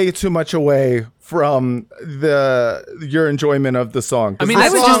taking way too much away from your enjoyment of the song. I mean, the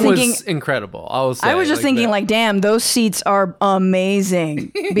song was incredible. I was just thinking, damn, those seats are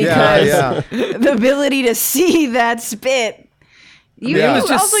amazing, because the ability to see that spit. He was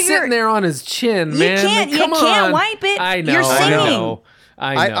just sitting there on his chin, man. You can't wipe it. I know. You're singing.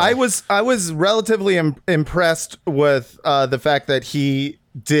 I know. I was relatively impressed with the fact that he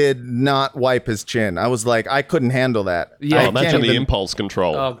did not wipe his chin. I was like, I couldn't handle that. Yeah, imagine the impulse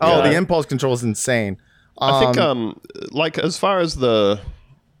control. The impulse control is insane. I think, like as far as the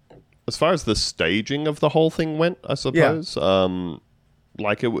staging of the whole thing went, I suppose,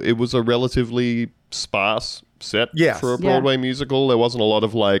 like it was a relatively sparse set for a Broadway musical. There wasn't a lot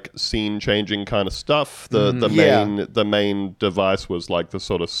of like scene changing kind of stuff. The main device was like the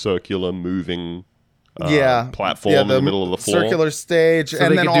sort of circular moving platform in the middle of the floor, circular stage, so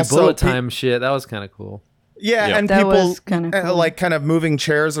and they then could also do bullet time shit. That was kind of cool. Yeah, Yeah. and That people was kinda cool. like kind of moving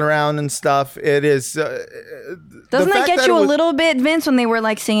chairs around and stuff. It is. Doesn't that get you a little? little bit, Vince, when they were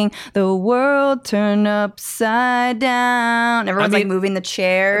like singing "The world turned upside down"? Everyone's like mean, moving the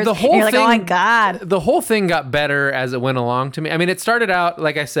chairs. The and whole you're like, thing, oh my god! the whole thing got better as it went along to me. I mean, it started out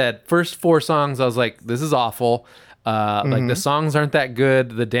like I said, first 4 songs, I was like, this is awful. Like the songs aren't that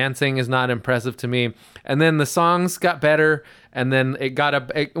good. The dancing is not impressive to me. And then the songs got better, and then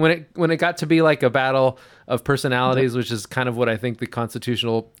when it got to be like a battle of personalities, which is kind of what I think the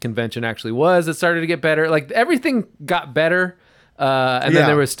Constitutional Convention actually was. It started to get better. Like everything got better. And then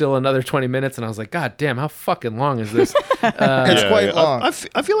there was still another 20 minutes, and I was like, God damn, how fucking long is this? It's quite long.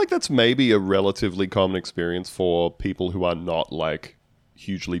 I feel like that's maybe a relatively common experience for people who are not like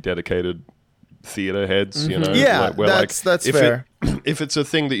hugely dedicated theater heads, you know? Yeah, like, where, that's if fair. If it's a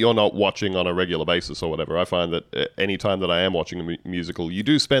thing that you're not watching on a regular basis or whatever, I find that any time that I am watching a musical, you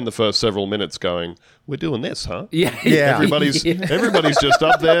do spend the first several minutes going, we're doing this, huh? Yeah. Everybody's just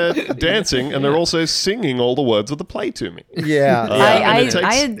up there dancing, and they're also singing all the words of the play to me. Yeah.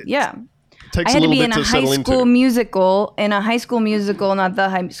 Takes I a had to little be bit in a to high settle school into. musical, not the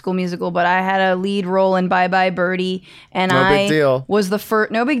high school musical, but I had a lead role in Bye Bye Birdie, and No big deal. was the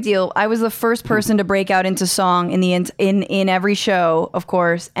first. No big deal. I was the first person to break out into song in every show, of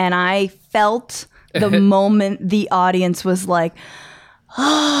course, and I felt the moment the audience was like,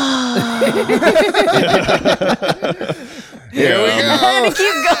 Here we go. and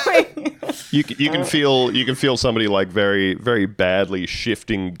keep going. You can feel somebody like very very badly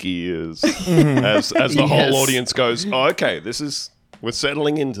shifting gears as the whole audience goes, oh, okay, we're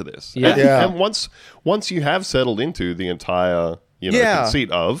settling into this. Yeah. And once you have settled into the entire conceit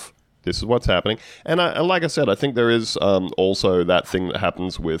of this is what's happening, and like I said, I think there is also that thing that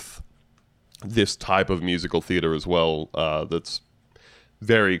happens with this type of musical theater as well, that's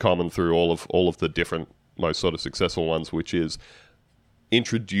very common through all of the different most sort of successful ones, which is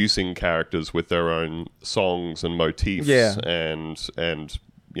introducing characters with their own songs and motifs and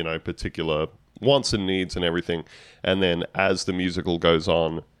particular wants and needs and everything, and then as the musical goes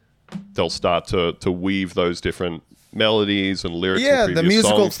on, they'll start to weave those different melodies and lyrics and the previous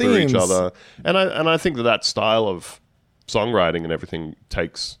musical songs through each themes. other, and I think that style of songwriting and everything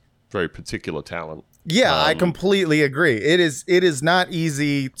takes very particular talent. Yeah, I completely agree. It is not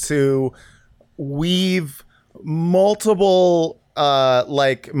easy to weave multiple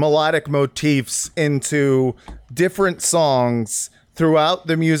like melodic motifs into different songs throughout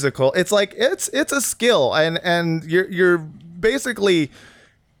the musical. It's like it's a skill, and you're basically,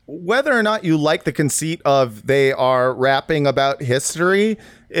 whether or not you like the conceit of they are rapping about history,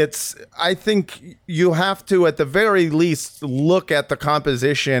 I think you have to at the very least look at the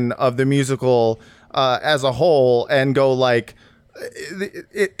composition of the musical as a whole and go like,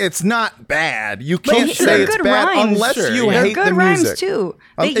 it's not bad. You can't say it's good bad rhymes. unless Sure, you yeah. They're hate good the rhymes music. too.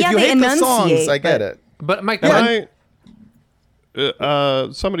 If you they hate the songs, enunciate, I get but- it. But Mike,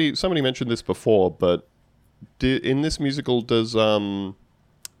 Somebody mentioned this before, but in this musical, does the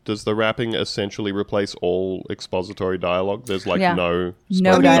rapping essentially replace all expository dialogue? There's like Yeah. no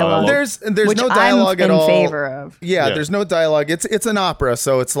No spoken dialogue. There's Which no dialogue I'm at all. in favor of. Yeah, Yeah. there's no dialogue. It's an opera,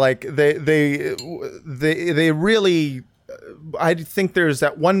 so it's like they really. I think there's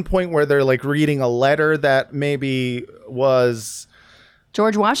at one point where they're like reading a letter that maybe was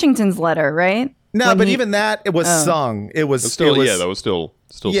George Washington's letter, right? no, When but he- even that it was sung. It was still it was, that was still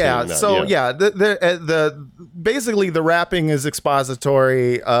yeah. singing that, So the basically the rapping is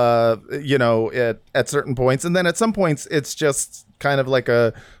expository. At certain points, and then at some points it's just kind of like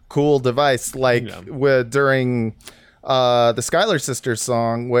a cool device, like during the Schuyler Sisters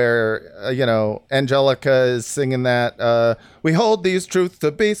song where Angelica is singing that we hold these truths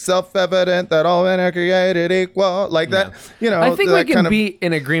to be self-evident that all men are created equal, like that. I think we can be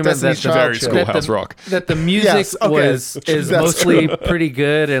in agreement that Destiny's Child shit. Schoolhouse Rock. that the music Yes, okay. is That's mostly true. pretty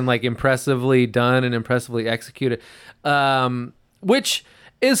good and like impressively done and impressively executed, which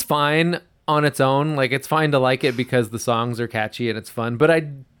is fine on its own. Like it's fine to like it because the songs are catchy and it's fun. But I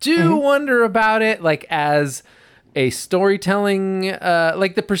do wonder about it, like as a storytelling,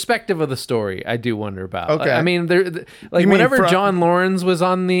 like the perspective of the story. I do wonder about. Okay. I mean, You mean whenever from- John Lawrence was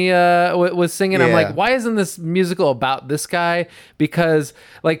on the was singing, I'm Yeah. like, why isn't this musical about this guy? Because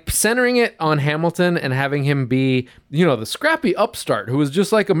like centering it on Hamilton and having him be, the scrappy upstart who is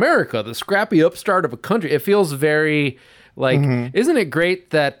just like America, the scrappy upstart of a country. It feels very like, isn't it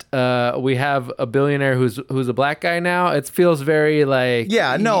great that we have a billionaire who's a black guy now? It feels very like,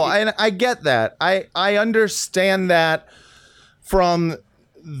 Yeah, no, I get that. I understand that from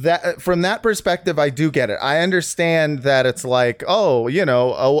that from that perspective, I do get it. I understand that it's like, oh,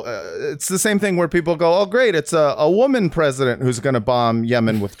 it's the same thing where people go, oh, great, it's a woman president who's going to bomb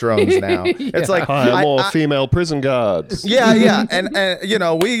Yemen with drones now. It's like hire more female prison guards. Yeah, and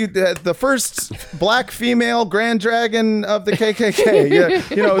we the first black female Grand Dragon of the KKK. Yeah,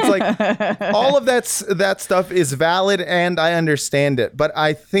 it's like all of that stuff is valid, and I understand it, but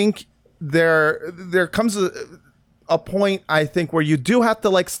I think there comes a point, I think, where you do have to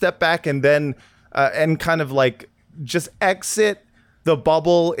like step back and then and kind of like just exit the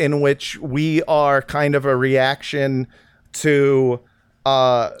bubble in which we are kind of a reaction to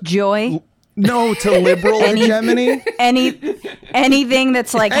joy. No, to liberal hegemony. Anything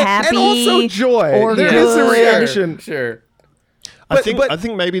that's like happy and also joy. Or there good. is a reaction. Sure. I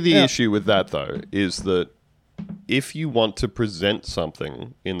think maybe the issue with that though is that if you want to present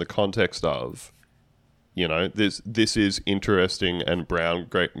something in the context of, this is interesting and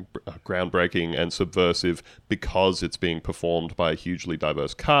groundbreaking and subversive because it's being performed by a hugely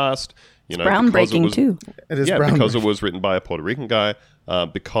diverse cast. Groundbreaking too. It is because it was written by a Puerto Rican guy.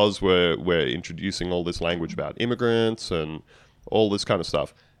 Because we're introducing all this language about immigrants and all this kind of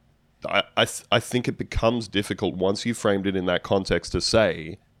stuff. I think it becomes difficult once you framed it in that context to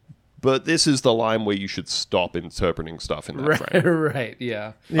say, but this is the line where you should stop interpreting stuff in that frame. Right,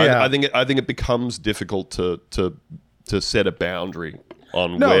 yeah. I think it becomes difficult to set a boundary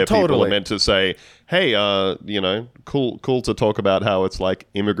on where people are meant to say, hey, cool to talk about how it's like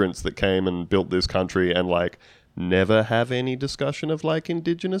immigrants that came and built this country and like never have any discussion of like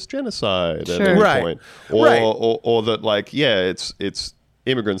indigenous genocide at any point. Or that like, it's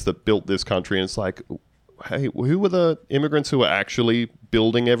immigrants that built this country, and it's like, hey, who were the immigrants who were actually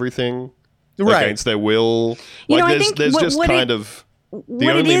building everything against their will? Like, there's just kind of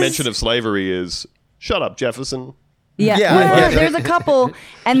the only mention of slavery is shut up, Jefferson. Yeah. There's a couple,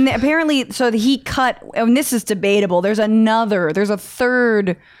 and apparently, so he cut, and this is debatable. There's a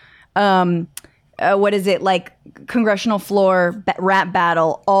third, what is it, like congressional floor rap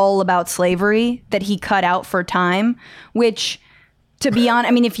battle all about slavery that he cut out for time, which, to be honest,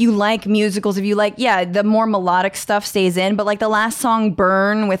 I mean, if you like musicals, if you like, the more melodic stuff stays in, but like the last song,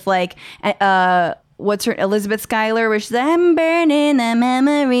 Burn, with like, what's her, Elizabeth Schuyler, where she's like, I'm burning the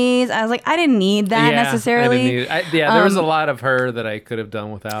memories. I was like, I didn't need that necessarily. There was a lot of her that I could have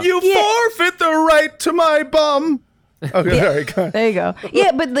done without. You forfeit the right to my bum. Okay, sorry, go ahead. There you go.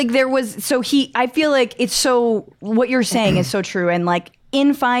 Yeah, but like I feel like it's so, what you're saying is so true. And like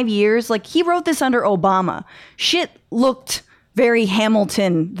in 5 years, like he wrote this under Obama. Shit looked very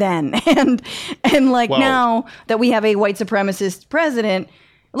Hamilton then. And like now that we have a white supremacist president,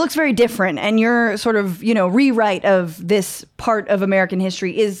 it looks very different. And your sort of, rewrite of this part of American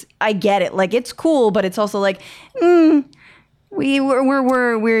history is, I get it. Like it's cool, but it's also like,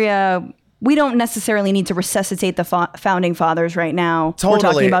 we don't necessarily need to resuscitate the founding fathers right now. Totally. We're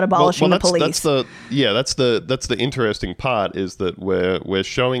talking about abolishing the police. That's the interesting part, is that we're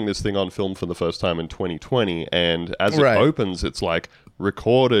showing this thing on film for the first time in 2020, and as it opens, it's like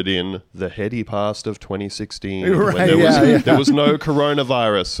recorded in the heady past of 2016 when there was no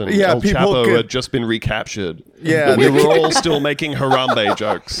coronavirus and El Chapo had just been recaptured. Yeah, we were all still making Harambe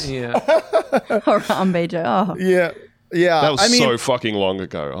jokes. Yeah, Harambe joke. Oh. Yeah. Yeah, that was so fucking long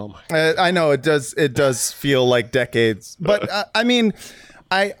ago. Oh my! I know it does feel like decades, but I mean,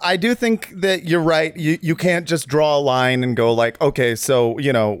 I do think that you're right. You can't just draw a line and go like, okay, so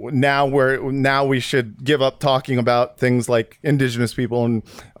now we should give up talking about things like indigenous people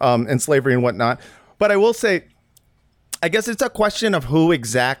and slavery and whatnot. But I will say, I guess it's a question of who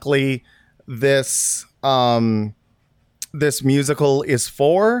exactly this musical is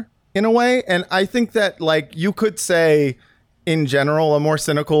for, in a way. And I think that like you could say in general, a more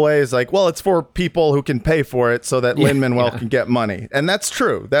cynical way is like, well, it's for people who can pay for it so that Lin-Manuel can get money. And that's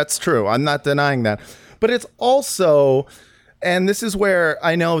true. I'm not denying that. But it's also, and this is where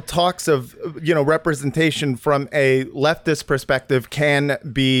I know talks of, representation from a leftist perspective can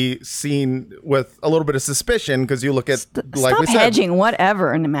be seen with a little bit of suspicion, because you look at, like we said, stop hedging,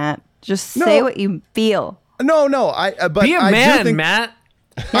 whatever, Matt. Just say what you feel. No, but be a man, Matt.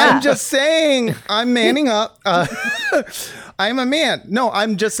 I'm just saying, I'm manning up. I'm a man. No,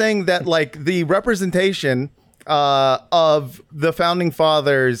 I'm just saying that like the representation of the founding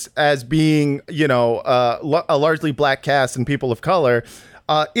fathers as being, a largely black cast and people of color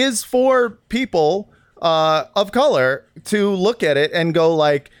is for people of color to look at it and go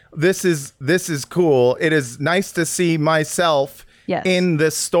like, this is cool. It is nice to see myself in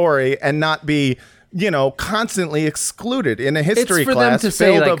this story and not be constantly excluded in a history for them class to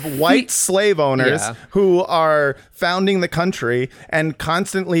say, filled like, of white slave owners Yeah. who are founding the country and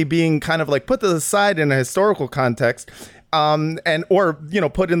constantly being kind of like put to the side in a historical context. Or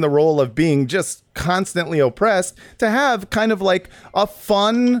put in the role of being just constantly oppressed, to have kind of like a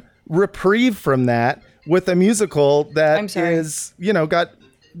fun reprieve from that with a musical that is, got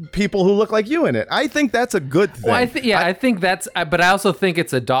people who look like you in it. I think that's a good thing. Well, I think that's, but I also think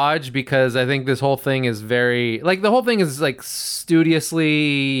it's a dodge, because I think this whole thing is very, like, the whole thing is like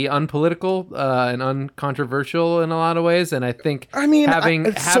studiously unpolitical and uncontroversial in a lot of ways. And I think having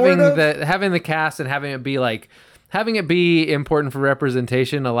the cast and having it be important for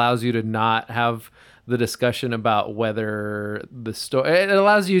representation allows you to not have the discussion about whether the story. It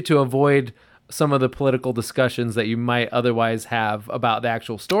allows you to avoid some of the political discussions that you might otherwise have about the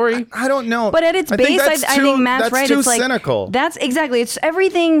actual story. I don't know. But at its base, I think Matt's right. Too it's like cynical. That's exactly. It's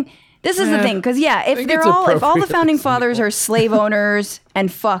everything. This is the thing, because if all the founding fathers are slave owners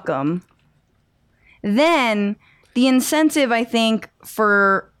and fuck them, then the incentive, I think,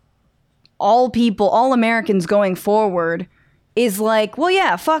 for all Americans going forward is like, well,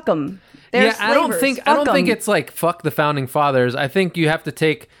 yeah, fuck them. I don't think it's like fuck the founding fathers. I think you have to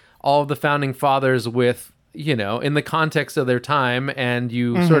take all of the founding fathers with, in the context of their time, and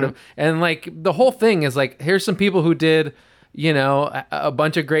you sort of, and like the whole thing is like, here's some people who did, a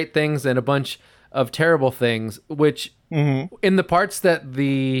bunch of great things and a bunch of terrible things, which in the parts that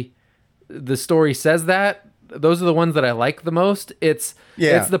the story says that, those are the ones that I like the most. It's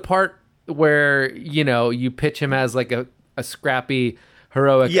the part where you pitch him as like a scrappy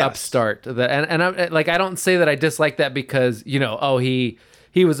heroic upstart, that and I'm like, I don't say that I dislike that because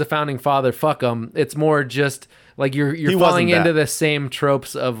he was a founding father, fuck him. It's more just like you're falling into the same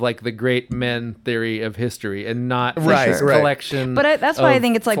tropes of like the great men theory of history, and not this collection but that's why I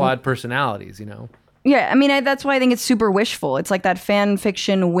think it's like flawed personalities, Yeah, I mean, that's why I think it's super wishful. It's like that fan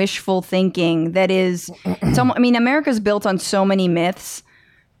fiction wishful thinking that is America's built on so many myths.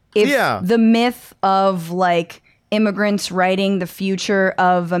 If the myth of like immigrants writing the future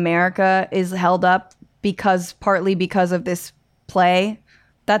of America is held up partly because of this play,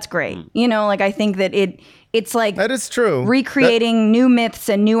 that's great. I think that it's like that is true. Recreating new myths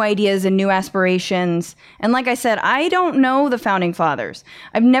and new ideas and new aspirations. And like I said, I don't know the founding fathers.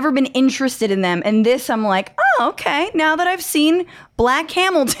 I've never been interested in them. And this, I'm like, oh, okay. Now that I've seen Black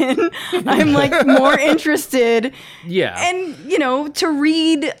Hamilton, I'm like more interested. Yeah. And, to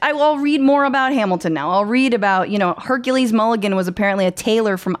read, I'll read more about Hamilton now. I'll read about, Hercules Mulligan was apparently a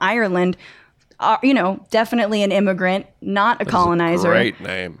tailor from Ireland. Definitely an immigrant, not a colonizer. Great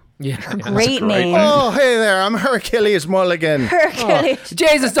name. Yeah, great name. Oh, hey there, I'm Hercules Mulligan. Hercules. Oh,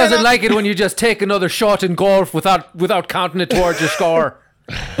 Jesus doesn't like it when you just take another shot in golf without counting it towards your score.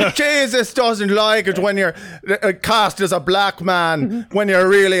 Jesus doesn't like it when you're cast as a black man when you're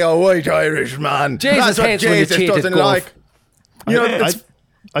really a white Irish man. Jesus hates when you cheat doesn't at golf. like.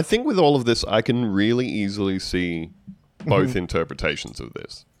 I think with all of this, I can really easily see both interpretations of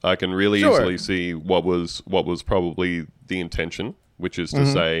this. I can really easily see what was probably the intention, which is to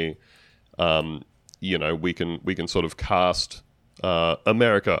say, we can sort of cast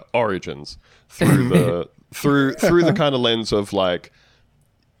America origins through the through the kind of lens of like,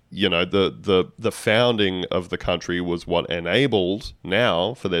 the founding of the country was what enabled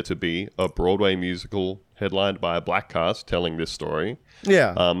now for there to be a Broadway musical headlined by a black cast telling this story.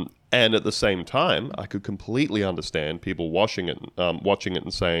 Yeah. And at the same time, I could completely understand people watching it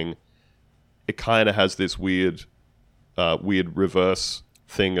and saying it kind of has this weird reverse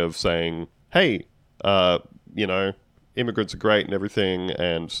thing of saying, hey, immigrants are great and everything,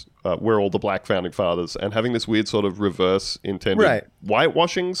 and we're all the black founding fathers, and having this weird sort of reverse intended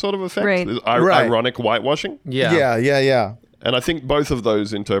whitewashing sort of effect, ironic whitewashing. Yeah. And I think both of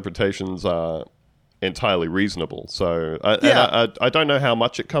those interpretations are entirely reasonable. So I don't know how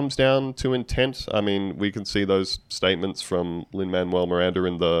much it comes down to intent. I mean, we can see those statements from Lin-Manuel Miranda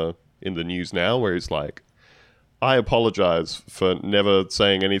in the news now, where he's like, I apologize for never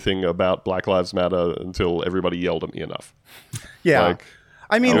saying anything about Black Lives Matter until everybody yelled at me enough. Yeah.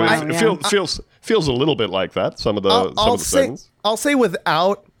 It feels a little bit like that, some of the statements. I'll say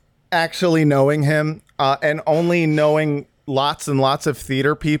without actually knowing him and only knowing lots and lots of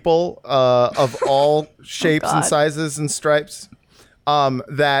theater people of all shapes and sizes and stripes,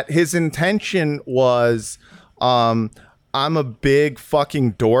 that his intention was, I'm a big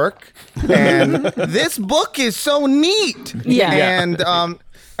fucking dork, and this book is so neat. Yeah.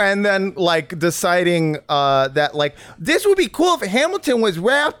 And then like deciding that like this would be cool if Hamilton was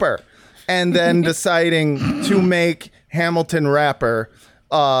rapper, and then deciding to make Hamilton rapper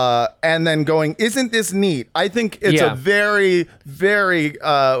and then going, isn't this neat? I think it's a very, very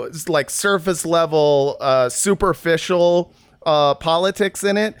like surface level, superficial politics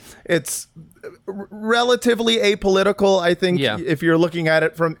in it. It's relatively apolitical, I think, if you're looking at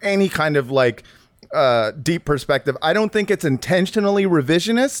it from any kind of like deep perspective. I don't think it's intentionally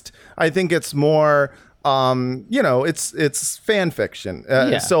revisionist. I think it's more it's fan fiction.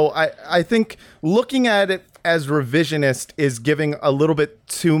 So I think looking at it as revisionist is giving a little bit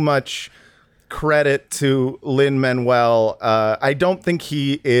too much credit to Lin-Manuel. I don't think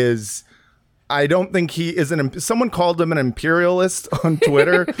he is someone called him an imperialist on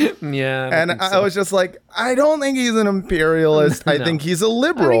Twitter. And I was just like, I don't think he's an imperialist. I think he's a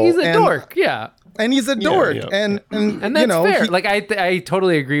liberal. I think he's a dork. Yeah. And he's a dork, and that's fair. Like I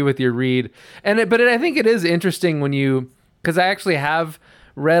totally agree with your read, but I think it is interesting because I actually have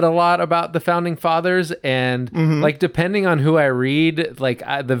read a lot about the founding fathers, and like depending on who I read, like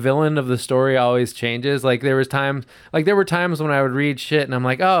the villain of the story always changes. Like there were times when I would read shit, and I'm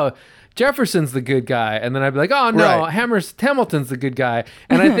like, oh, Jefferson's the good guy, and then I'd be like, oh no, Hamilton's the good guy.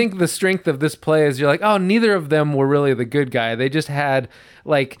 And I think the strength of this play is you're like, oh, neither of them were really the good guy. They just had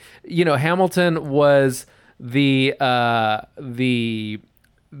Hamilton was the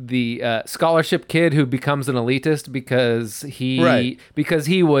scholarship kid who becomes an elitist because he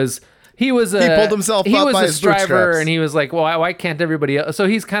pulled himself up by his striver, and he was like, well, why can't everybody else? So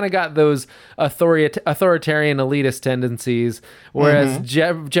he's kind of got those authoritarian elitist tendencies, whereas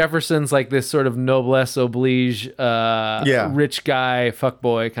Jefferson's like this sort of noblesse oblige, rich guy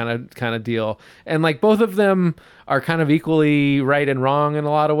fuckboy kind of deal, and like both of them are kind of equally right and wrong in a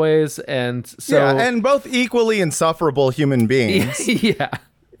lot of ways, and so and both equally insufferable human beings.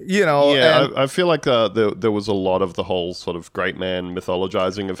 I feel like there was a lot of the whole sort of great man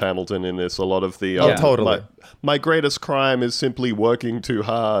mythologizing of Hamilton in this. A lot of the totally. My greatest crime is simply working too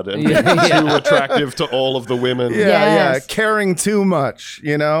hard and being too attractive to all of the women. Caring too much,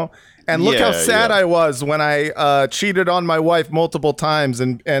 And look how sad I was when I cheated on my wife multiple times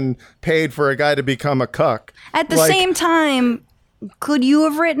and paid for a guy to become a cuck. At the same time, could you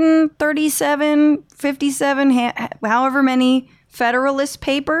have written 37, 57, however many Federalist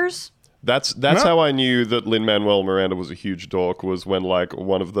Papers? That's how I knew that Lin-Manuel Miranda was a huge dork, was when like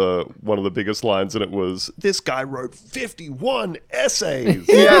one of the biggest lines in it was, this guy wrote 51 essays.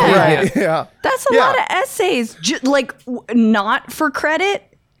 That's a lot of essays, not for credit.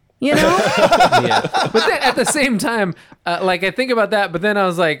 But then at the same time, I think about that, but then I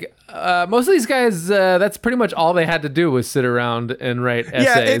was like, most of these guys, that's pretty much all they had to do was sit around and write essays.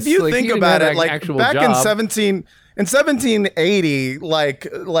 Yeah, if you think about it, like back in 1780, like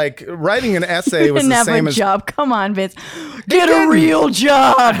writing an essay was the same as job. Come on, Vince, get a real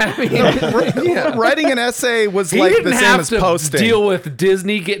job. Writing an essay was like the same as posting. Deal with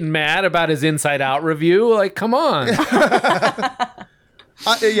Disney getting mad about his Inside Out review. Like, come on.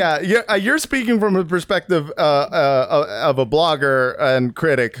 You're speaking from a perspective of a blogger and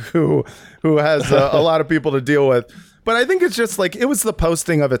critic who has a lot of people to deal with. But I think it's just like it was the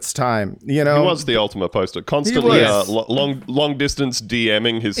posting of its time, He was the ultimate poster, constantly long distance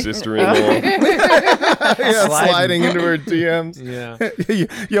DMing his sister-in-law. Sliding into her DMs.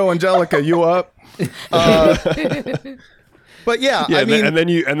 Yo, Angelica, you up? But and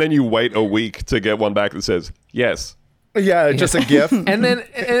then you wait a week to get one back that says yes. Yeah, just a GIF. And then,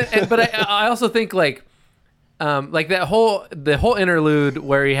 but I also think like the whole interlude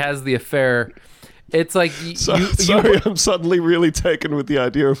where he has the affair. It's like I'm suddenly really taken with the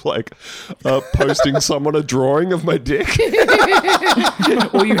idea of like posting someone a drawing of my dick.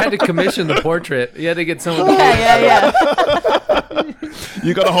 Well, you had to commission the portrait. You had to get someone.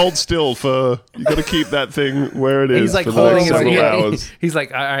 You got to hold still you got to keep that thing where it is. He's like for holding the next several hours. He's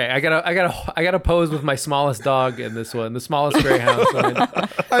like, all right, I gotta pose with my smallest dog in this one, the smallest greyhound.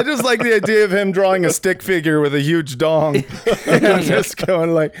 I just like the idea of him drawing a stick figure with a huge dong, and just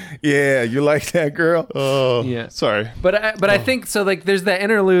going like, "Yeah, you like that, girl?" Oh, yeah. Sorry, but I think so. Like, there's that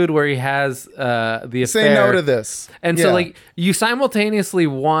interlude where he has the affair. Say no to this, and so like you simultaneously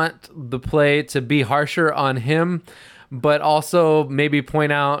want the play to be harsher on him, but also maybe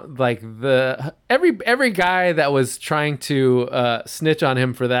point out like every guy that was trying to snitch on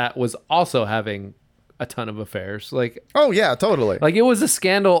him for that was also having a ton of affairs. Like, oh yeah, totally. Like, it was a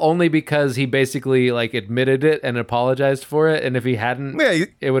scandal only because he basically like admitted it and apologized for it, and if he hadn't,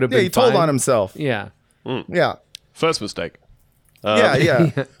 it would have been. He told on himself. Yeah. Yeah. First mistake.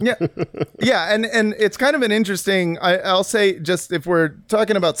 Yeah, and it's kind of an interesting. I'll say, just if we're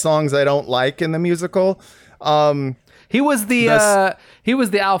talking about songs I don't like in the musical. He was the Al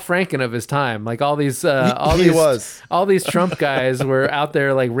Franken of his time. Like all these Trump guys were out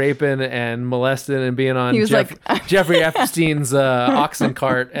there like raping and molesting and being on Jeffrey Epstein's oxen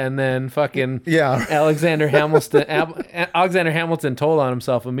cart, and then fucking Alexander Hamilton told on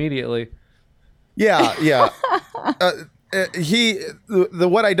himself immediately. Yeah.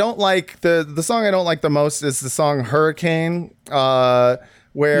 What I don't like, the song I don't like the most is the song Hurricane,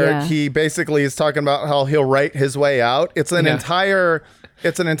 where he basically is talking about how he'll write his way out. It's an entire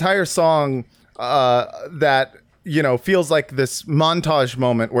song that, you know, feels like this montage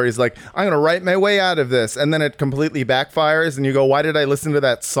moment where he's like, I'm going to write my way out of this. And then it completely backfires and you go, why did I listen to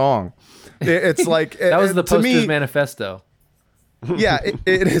that song? It's like, that was the Posters Manifesto. Yeah,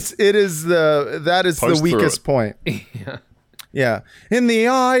 that is the weakest point. Yeah. In the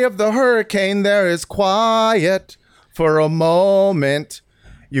eye of the hurricane, there is quiet for a moment.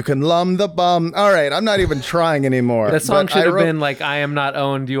 You can lum the bum. All right, I'm not even trying anymore. That song should have been like, I am not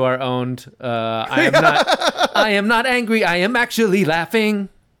owned, you are owned. I am not angry, I am actually laughing.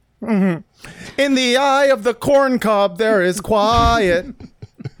 Mm-hmm. In the eye of the corn cob, there is quiet.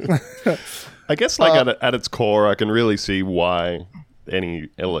 I guess like at its core, I can really see why any,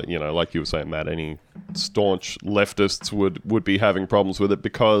 you know, like you were saying, Matt, any staunch leftists would be having problems with it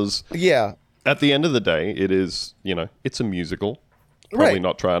because at the end of the day, it is, you know, it's a musical. Probably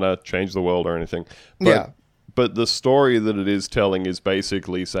not trying to change the world or anything. But the story that it is telling is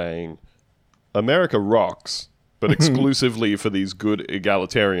basically saying America rocks, but exclusively for these good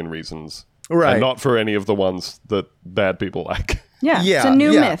egalitarian reasons. Right. And not for any of the ones that bad people like. Yeah. It's a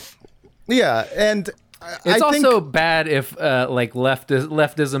new myth. Yeah. And it's also bad if like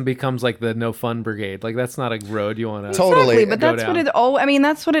leftism becomes like the no fun brigade. Like that's not a road you want to totally. But that's what it. Oh, I mean,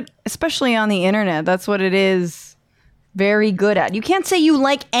 that's what it. Especially on the internet, that's what it is. Very good at. You can't say you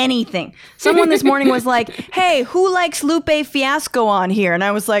like anything. Someone this morning was like, "Hey, who likes Lupe Fiasco on here?" And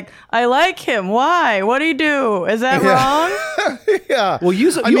I was like, "I like him. Why? What do you do? Is that wrong?" Yeah. Well,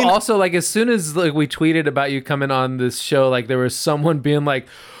 you also like as soon as like we tweeted about you coming on this show, like there was someone being like,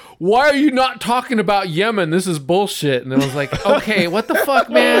 why are you not talking about Yemen? This is bullshit. And I was like, okay, what the fuck,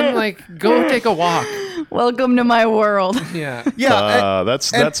 man? Like, go take a walk. Welcome to my world. Yeah.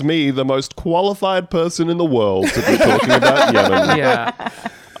 That's me, the most qualified person in the world to be talking about Yemen. Yeah.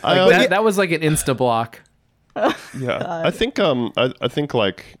 That was like an insta block. Yeah. I think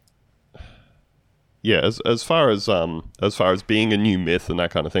like, yeah, as far as being a new myth and that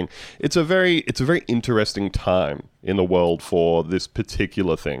kind of thing, it's a very interesting time in the world for this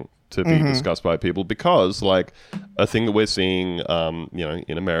particular thing to be discussed by people, because like a thing that we're seeing, you know,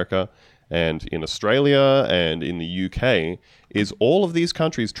 in America and in Australia and in the UK is all of these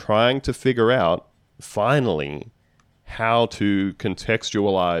countries trying to figure out finally how to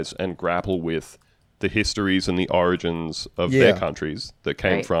contextualize and grapple with the histories and the origins of their countries that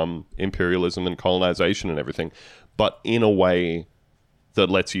came from imperialism and colonization and everything, but in a way that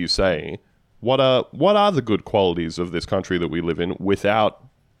lets you say, what are the good qualities of this country that we live in without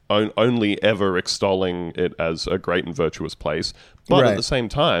only ever extolling it as a great and virtuous place. But at the same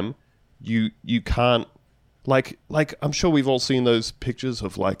time, you can't, like I'm sure we've all seen those pictures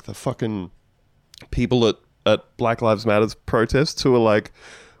of like the fucking people at Black Lives Matter protests who are like,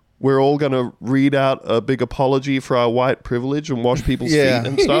 we're all going to read out a big apology for our white privilege and wash people's feet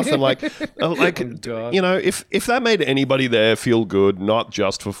and stuff. And like you know, if that made anybody there feel good, not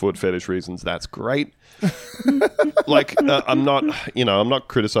just for foot fetish reasons, that's great. Like, I'm not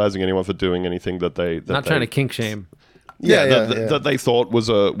criticizing anyone for doing anything that not trying to kink shame. That they thought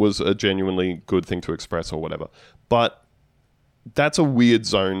was a genuinely good thing to express or whatever. But that's a weird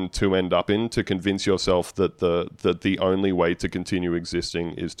zone to end up in, to convince yourself that the only way to continue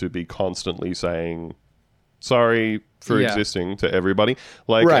existing is to be constantly saying sorry for existing to everybody.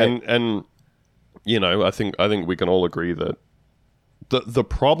 Like, and you know, I think we can all agree that the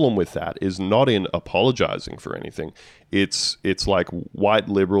problem with that is not in apologizing for anything. It's like white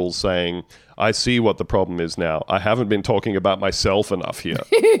liberals saying, I see what the problem is now. I haven't been talking about myself enough here.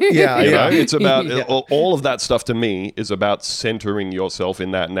 You know? It's about all of that stuff to me is about centering yourself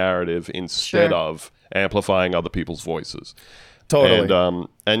in that narrative instead of amplifying other people's voices. Totally.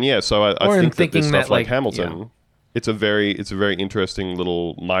 And yeah, so I think that this stuff like Hamilton, it's a very interesting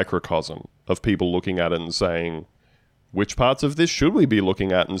little microcosm of people looking at it and saying, which parts of this should we be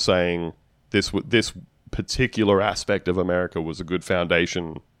looking at and saying this particular aspect of America was a good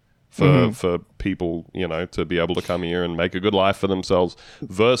foundation for people, you know, to be able to come here and make a good life for themselves,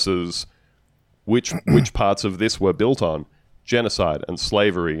 versus which parts of this were built on genocide and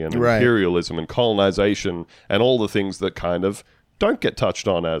slavery and imperialism and colonization and all the things that kind of don't get touched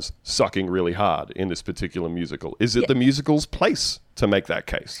on as sucking really hard in this particular musical? Is it the musical's place to make that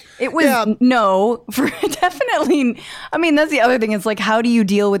case? It was no, for definitely. I mean, that's the other thing. It's like, how do you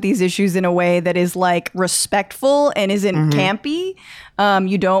deal with these issues in a way that is like respectful and isn't campy?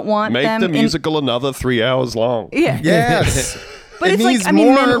 You don't want make them the musical another 3 hours long. Yeah. Yes. But It it's like, needs I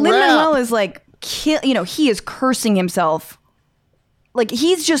mean, more Lin-Manuel rap. is like, he is cursing himself. Like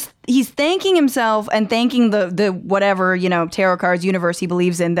he's thanking himself and thanking the whatever, tarot cards universe he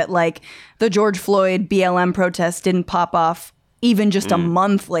believes in, that like the George Floyd BLM protest didn't pop off even just a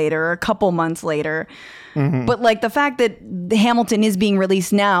month later, or a couple months later. But like the fact that the Hamilton is being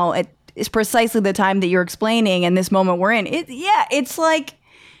released now is precisely the time that you're explaining, and this moment we're in. It's like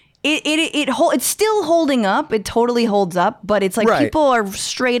it's still holding up. It totally holds up, but it's like people are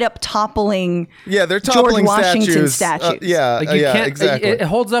straight up toppling. Yeah, they're George toppling Washington statues. Like you can't, exactly. it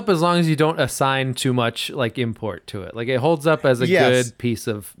holds up as long as you don't assign too much like import to it. Like it holds up as a good piece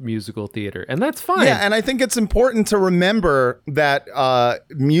of musical theater, and that's fine. Yeah, and I think it's important to remember that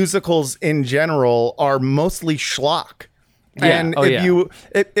musicals in general are mostly schlock. Yeah. And Oh, if you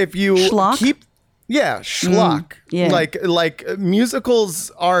Schlock? keep schlock. yeah. Like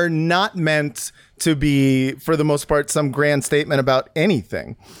musicals are not meant to be, for the most part, some grand statement about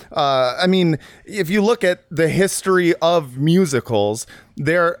anything. I mean, if you look at the history of musicals,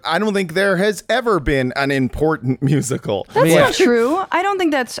 I don't think there has ever been an important musical. That's not true. I don't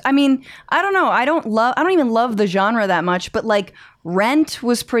think that's. I mean, I don't know. I don't even love the genre that much. But like, Rent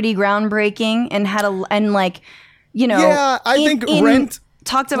was pretty groundbreaking and had Yeah, I think Rent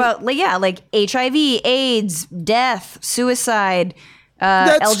talked about like HIV, AIDS, death, suicide,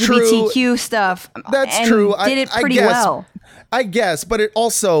 That's LGBTQ true. stuff. That's and true. Did it pretty guess, well. I guess, but it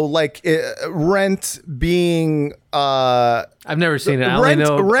also Rent being. I've never seen it. I Rent-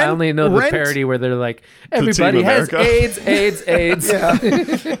 only know the Rent- parody where they're like, everybody has America. AIDS.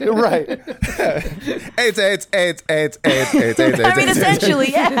 Right. AIDS. I mean,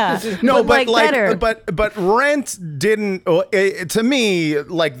 essentially, yeah. No, but better. but Rent didn't. To me,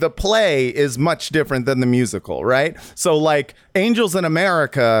 like the play is much different than the musical, right? So, like Angels in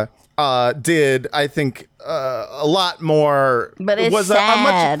America did, I think, a lot more. But it's was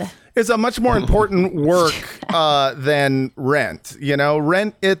sad. It's a much more important work than Rent.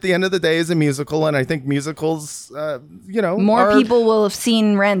 Rent at the end of the day is a musical, and I think musicals, More people will have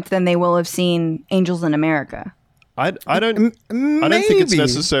seen Rent than they will have seen Angels in America. I don't think it's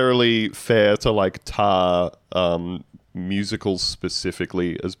necessarily fair to like tar musicals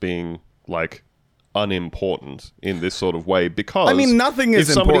specifically as being like unimportant in this sort of way, because I mean, nothing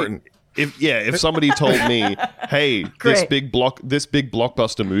is important. If somebody told me, hey, this Great. big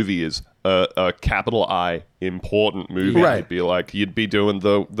blockbuster movie is a capital I important movie, Right. I'd be like, you'd be doing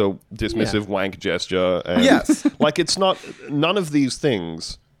the dismissive wank gesture. And Yes. like it's not, none of these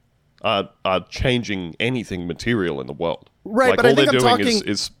things are changing anything material in the world. Right, Like but I all they're think I'm doing talking-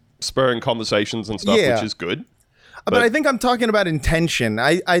 is spurring conversations and stuff, Yeah. which is good. But I think I'm talking about intention.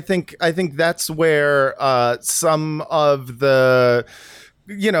 I think that's where some of the,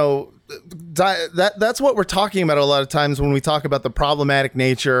 that's what we're talking about a lot of times when we talk about the problematic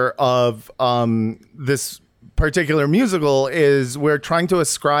nature of this particular musical, is we're trying to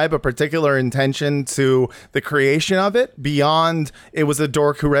ascribe a particular intention to the creation of it beyond it was a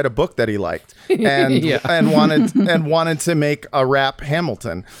dork who read a book that he liked and and wanted to make a rap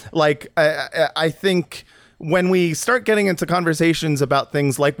Hamilton. Like I think when we start getting into conversations about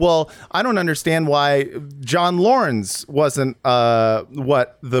things like, well, I don't understand why John Lawrence wasn't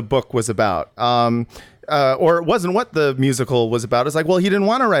what the book was about. Or it wasn't what the musical was about. It's like, well, he didn't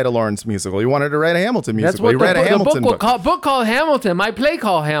want to write a Lawrence musical. He wanted to write a Hamilton musical. That's what he read a Hamilton book. book called Hamilton. My play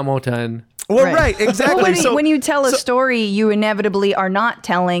called Hamilton. Well, right, exactly. Well, when you tell a story, you inevitably are not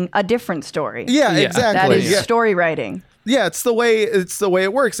telling a different story. Yeah, Yeah. exactly. That is story writing. Yeah, it's the way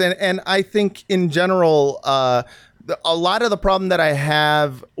it works, and I think in general, a lot of the problem that I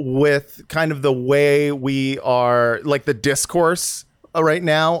have with kind of the way we are, like the discourse right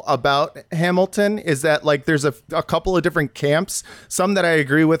now about Hamilton, is that like there's a couple of different camps, some that I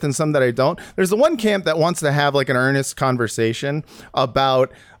agree with and some that I don't. There's the one camp that wants to have like an earnest conversation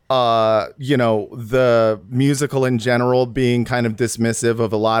about the musical in general being kind of dismissive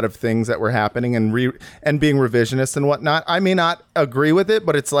of a lot of things that were happening and being revisionist and whatnot. I may not agree with it,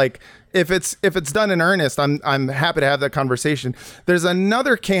 but it's like, if it's done in earnest, I'm happy to have that conversation. There's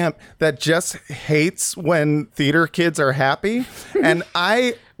another camp that just hates when theater kids are happy, and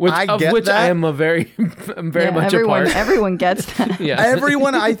I get that. I am very much a part. Everyone gets that. Yeah.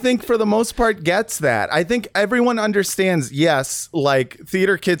 Everyone, I think, for the most part, gets that. I think everyone understands, yes, like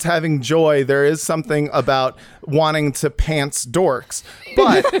theater kids having joy, there is something about wanting to pants dorks.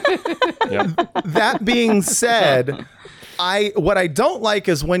 But that being said, what I don't like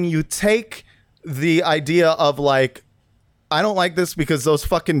is when you take the idea of like, I don't like this because those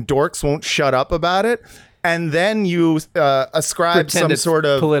fucking dorks won't shut up about it. And then you ascribe some sort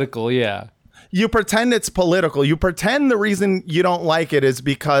of political, yeah. You pretend it's political. You pretend the reason you don't like it is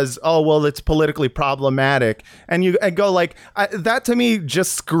because, oh, well, it's politically problematic. And you go like, that to me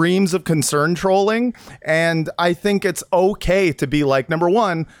just screams of concern trolling. And I think it's okay to be like, number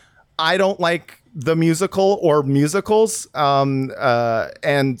one, I don't like the musical or musicals. And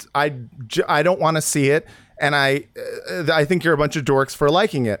I don't want to see it. And I think you're a bunch of dorks for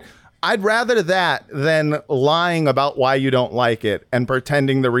liking it. I'd rather that than lying about why you don't like it and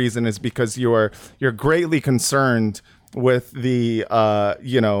pretending the reason is because you're greatly concerned with the the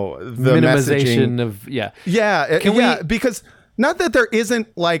minimization messaging. Because not that there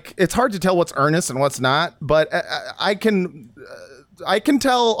isn't like, it's hard to tell what's earnest and what's not, but I can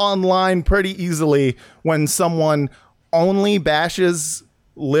tell online pretty easily when someone only bashes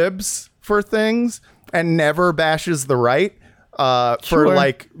libs for things and never bashes the right.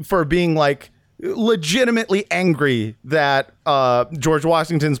 For being like legitimately angry that George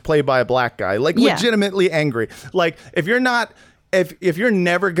Washington's played by a black guy, legitimately angry. Like if you're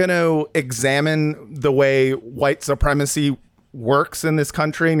never going to examine the way white supremacy works in this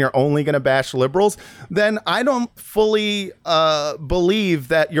country and you're only going to bash liberals, then I don't fully believe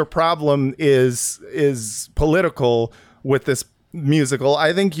that your problem is political with this musical.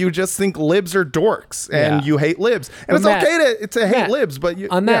 I think you just think libs are dorks and you hate libs, and it's okay to hate libs. But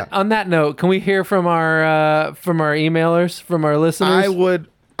on that note, can we hear from our emailers, from our listeners?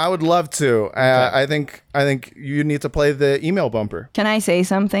 I would love to. I think you need to play the email bumper. Can I say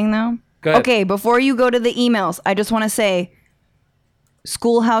something though? Go ahead. Okay, before you go to the emails, I just want to say,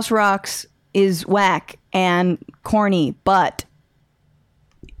 Schoolhouse Rocks is whack and corny, but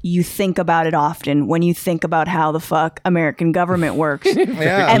you think about it often when you think about how the fuck American government works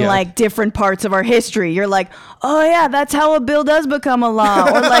like different parts of our history. You're like, oh yeah, that's how a bill does become a law,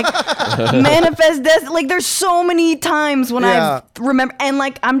 or like manifest des-. Like there's so many times when I've remember, and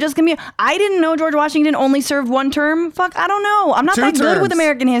like I'm just gonna be, I didn't know George Washington only served one term. Fuck, I don't know. I'm not that good with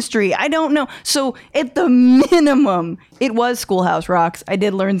American history. I don't know. So at the minimum, it was Schoolhouse Rocks. I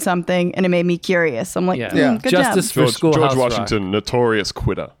did learn something, and it made me curious. I'm like, good justice job. for Schoolhouse George Washington, notorious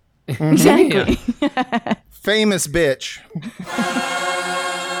quitter. Exactly. Famous bitch.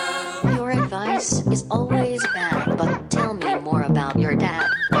 Your advice is always bad, but tell me more about your dad.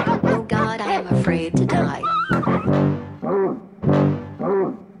 Oh God, I am afraid to die.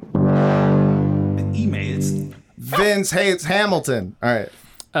 Emails. Vince hates Hamilton. All right.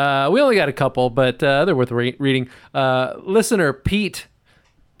 We only got a couple, but they're worth reading. Listener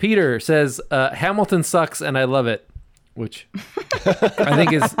Peter says, Hamilton sucks and I love it, which I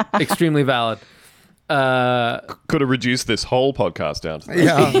think is extremely valid. Could have reduced this whole podcast down to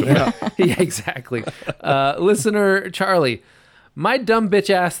that. Yeah, exactly. Listener Charlie, my dumb bitch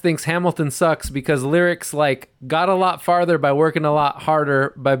ass thinks Hamilton sucks because lyrics like got a lot farther by working a lot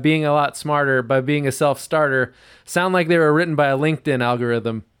harder, by being a lot smarter, by being a self-starter sound like they were written by a LinkedIn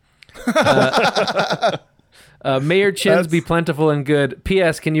algorithm. May your chins be plentiful and good.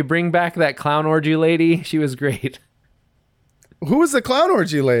 P.S. Can you bring back that clown orgy lady? She was great. Who was the clown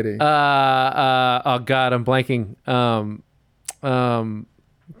orgy lady? Oh God, I'm blanking.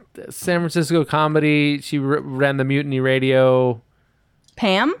 San Francisco comedy. She ran the Mutiny Radio.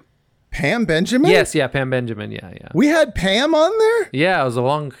 Pam Benjamin? Yes, yeah, Pam Benjamin. Yeah. We had Pam on there? Yeah, it was a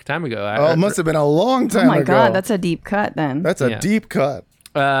long time ago. It must have been a long time ago. Oh my God, that's a deep cut then. That's a deep cut.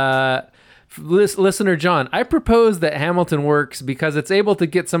 Listener John, I propose that Hamilton works because it's able to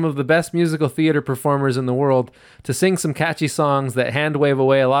get some of the best musical theater performers in the world to sing some catchy songs that hand wave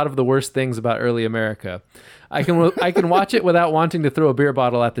away a lot of the worst things about early America. I can watch it without wanting to throw a beer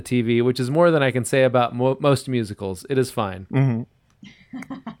bottle at the TV, which is more than I can say about most musicals. It is fine. Mm-hmm.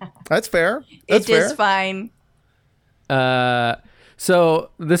 That's fair. That's fair. It is fine.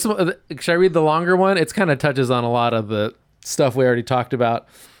 So this one, should I read the longer one? It kind of touches on a lot of the stuff we already talked about.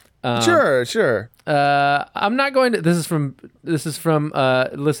 Sure. I'm not going to. This is from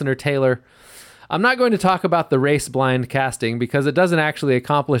listener Taylor. I'm not going to talk about the race-blind casting because it doesn't actually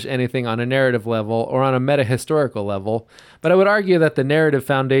accomplish anything on a narrative level or on a meta-historical level, but I would argue that the narrative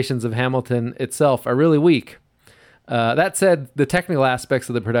foundations of Hamilton itself are really weak. That said, the technical aspects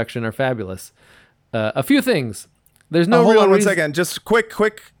of the production are fabulous. A few things. There's no hold real on one reason- second. Just quick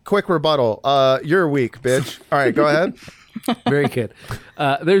rebuttal. You're weak, bitch. All right, go ahead. Very good.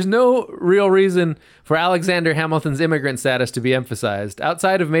 There's no real reason for Alexander Hamilton's immigrant status to be emphasized.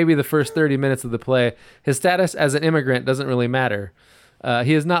 Outside of maybe the first 30 minutes of the play, his status as an immigrant doesn't really matter.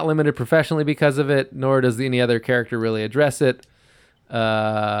 He is not limited professionally because of it, nor does any other character really address it.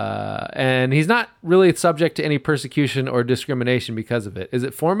 And he's not really subject to any persecution or discrimination because of it. Is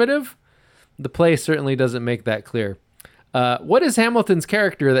it formative? The play certainly doesn't make that clear. What is Hamilton's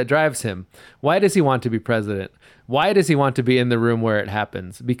character that drives him? Why does he want to be president? Why does he want to be in the room where it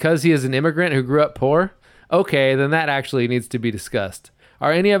happens? Because he is an immigrant who grew up poor? Okay, then that actually needs to be discussed.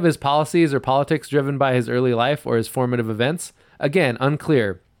 Are any of his policies or politics driven by his early life or his formative events? Again,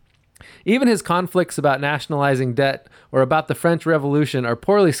 unclear. Even his conflicts about nationalizing debt or about the French Revolution are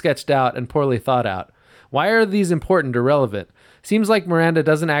poorly sketched out and poorly thought out. Why are these important or relevant? Seems like Miranda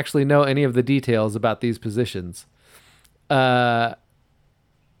doesn't actually know any of the details about these positions. I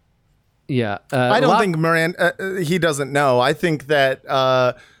don't think Miranda, he doesn't know. I think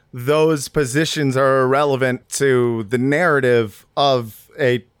that those positions are irrelevant to the narrative of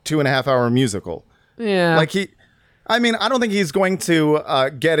a 2.5 hour musical. Yeah. Like I don't think he's going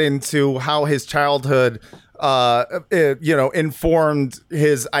to get into how his childhood, informed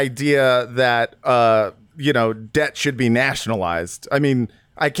his idea that, debt should be nationalized. I mean,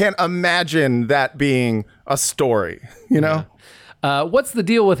 I can't imagine that being a story, you know? What's the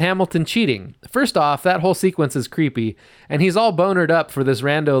deal with Hamilton cheating? First off, that whole sequence is creepy, and he's all bonered up for this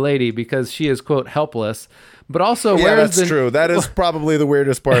rando lady because she is, quote, helpless. But also, that's true. That is probably the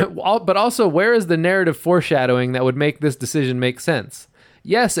weirdest part. But also, where is the narrative foreshadowing that would make this decision make sense?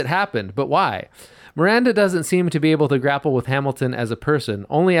 Yes, it happened, but why? Miranda doesn't seem to be able to grapple with Hamilton as a person,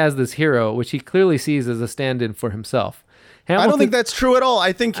 only as this hero, which he clearly sees as a stand-in for himself. I don't think that's true at all.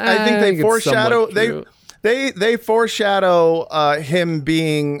 I think they foreshadow they foreshadow him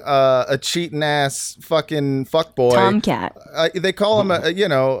being a cheating ass fucking fuckboy. Tomcat. They call him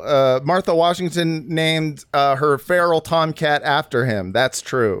Martha Washington named her feral tomcat after him. That's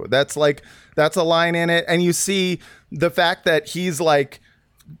true. That's a line in it, and you see the fact that he's like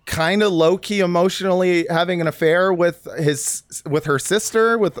kind of low-key emotionally having an affair with her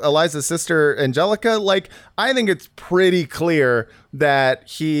sister, with Eliza's sister Angelica. Like, I think it's pretty clear that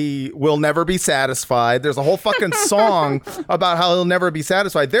he will never be satisfied. There's a whole fucking song about how he'll never be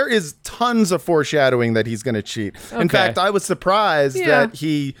satisfied. There is tons of foreshadowing that he's going to cheat. In fact, I was surprised that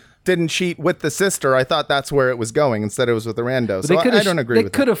he didn't cheat with the sister. I thought that's where it was going. Instead, it was with the rando. So I don't agree with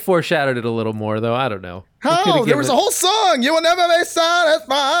that. They could have foreshadowed it a little more, though. I don't know. How? There was a whole song. You will never be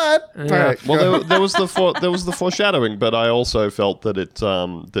satisfied. Yeah. All right, well, there was the foreshadowing, but I also felt that it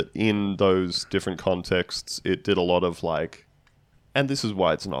that in those different contexts, it did a lot of like, and this is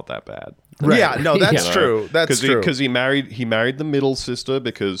why it's not that bad. Right. Yeah, no, that's true. That's true. Because he married the middle sister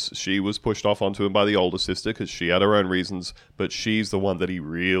because she was pushed off onto him by the older sister because she had her own reasons, but she's the one that he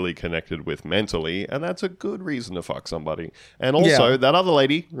really connected with mentally, and that's a good reason to fuck somebody. And also, that other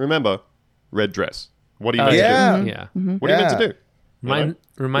lady, remember, red dress. What are you meant to do? Yeah. What are you meant to do?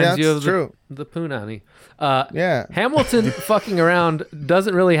 Reminds you of the Punani. Hamilton fucking around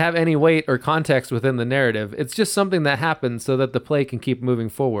doesn't really have any weight or context within the narrative. It's just something that happens so that the play can keep moving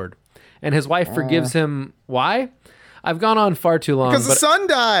forward. And his wife forgives him. Why? I've gone on far too long. Because the son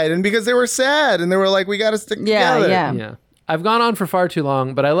died and because they were sad and they were like, we got to stick together. Yeah. I've gone on for far too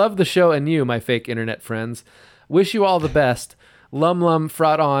long, but I love the show and you, my fake internet friends. Wish you all the best. Lum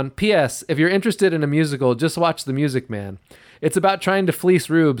fraught on. P.S. If you're interested in a musical, just watch The Music Man. It's about trying to fleece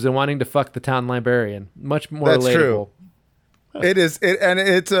rubes and wanting to fuck the town librarian. Much more That's relatable. True. It is, and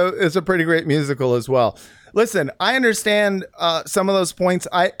it's a pretty great musical as well. Listen, I understand some of those points.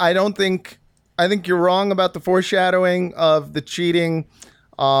 I think you're wrong about the foreshadowing of the cheating.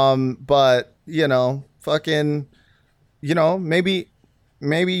 But maybe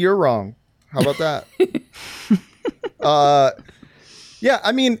you're wrong. How about that?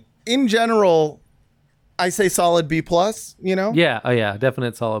 I mean, in general, I say solid B+, Yeah,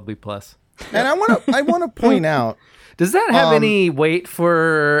 definite solid B+. And I want to point out, does that have any weight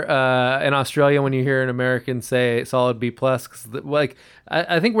for in Australia when you hear an American say solid B+? Because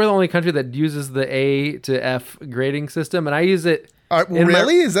I think we're the only country that uses the A to F grading system, and I use it.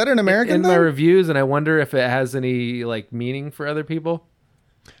 Really? Is that an American in thing? my reviews? And I wonder if it has any meaning for other people.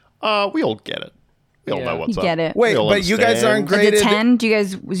 We all get it. We all know what's up. Get it. Wait, but you guys aren't Like graded. a 10? Do you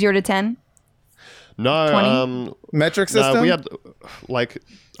guys 0 to 10? No, 20? Metric system? no, we had like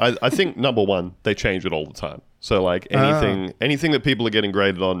I think number one, they change it all the time. So like anything that people are getting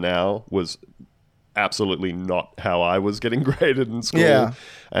graded on now was absolutely not how I was getting graded in school. Yeah.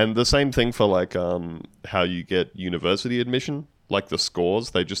 And the same thing for like how you get university admission. Like the scores,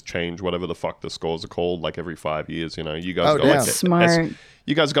 they just change whatever the fuck the scores are called like every 5 years. You know, you guys got damn. like Smart.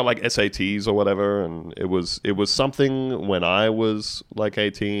 you guys got like SATs or whatever, and it was something when I was like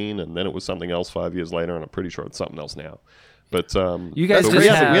 18, and then it was something else 5 years later, and I'm pretty sure it's something else now. But You guys but just we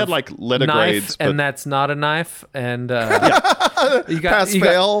have had like letter knife, grades, but and that's not a knife, and you got Pass, you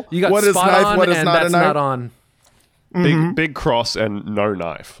fail. Got, you got What is spot knife, on, what is and not a that's knife? not on. big cross and no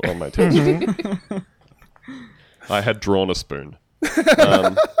knife on my test. I had drawn a spoon.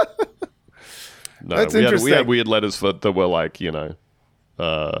 No, That's we interesting. had weird letters that were like, you know,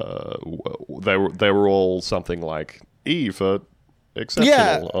 they were all something like E for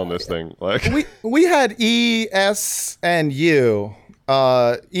exceptional on this thing. Like we had E, S, and U.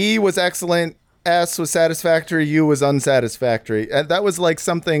 E was excellent. S was satisfactory. U was unsatisfactory. And that was like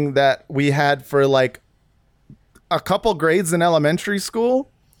something that we had for like a couple grades in elementary school.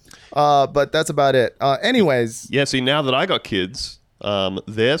 But that's about it. Anyways. yeah, see, now that I got kids,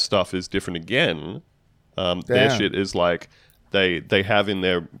 their stuff is different again. Their Damn. shit is like they have in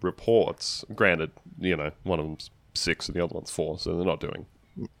their reports. Granted, you know, one of them's 6 and the other one's 4, so they're not doing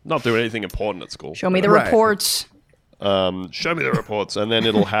anything important at school. Show me the Right. reports. Show me the reports, and then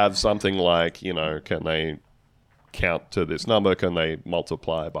it'll have something like, you know, can they count to this number? Can they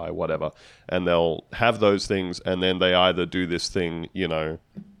multiply by whatever? And they'll have those things, and then they either do this thing, you know,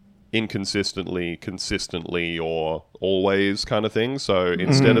 inconsistently, consistently, or always kind of thing. So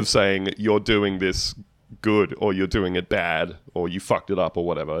instead of saying you're doing this good or you're doing it bad or you fucked it up or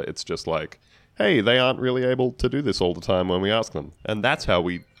whatever, it's just like, hey, they aren't really able to do this all the time when we ask them. And that's how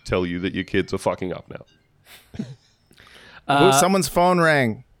we tell you that your kids are fucking up now. Ooh, someone's phone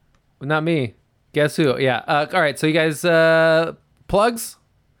rang. Not me. Guess who? Yeah. All right. So you guys, plugs?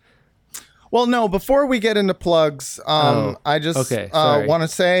 Well, no, before we get into plugs, I just okay, sorry. want to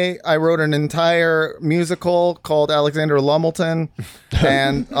say I wrote an entire musical called Alexander Lumelton,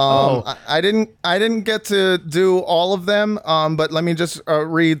 and I didn't get to do all of them, but let me just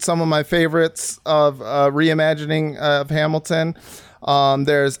read some of my favorites of reimagining of Hamilton.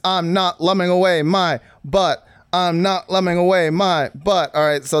 There's I'm not lumming away my butt. I'm not lumming away my butt. All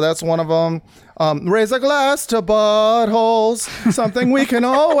right, so that's one of them. Raise a glass to buttholes, something we can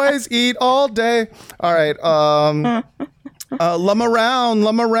always eat all day. All right. Lum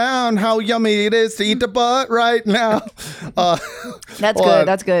around, how yummy it is to eat the butt right now. That's good.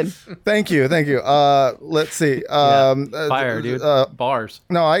 That's good. Thank you. Let's see. Fire, dude. Bars.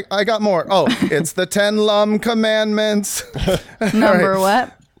 No, I got more. Oh, it's the 10 Lum Commandments. Number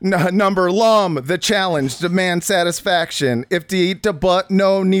what? Number Lum, the challenge, demand satisfaction. If to eat the butt,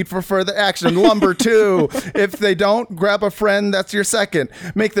 no need for further action. Lumber 2, if they don't, grab a friend, that's your second.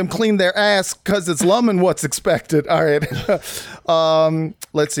 Make them clean their ass, because it's Lum and what's expected. All right.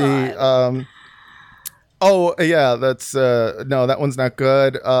 Let's see. Oh, yeah, that's, no, that one's not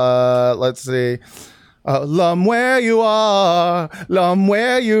good. Let's see. Lum where you are, Lum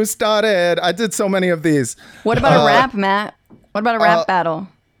where you started. I did so many of these. What about a rap, Matt? What about a rap battle?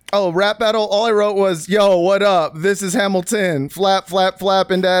 Oh, rap battle. All I wrote was, yo, what up? This is Hamilton. Flap, flap, flap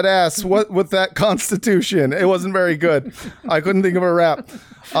in that ass. What with that constitution? It wasn't very good. I couldn't think of a rap.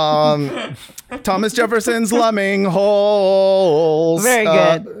 Thomas Jefferson's lumming holes. Very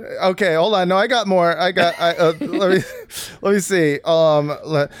good. Okay, hold on. No, I got more. Let me see.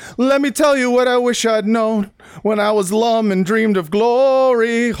 Let me tell you what I wish I'd known when I was lum and dreamed of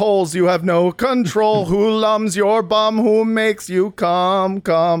glory. Holes, you have no control. Who lums your bum? Who makes you come?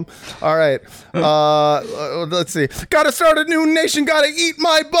 All right. Let's see. Gotta start a new nation. Gotta eat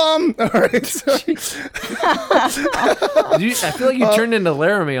my bum. All right. I feel like you turned into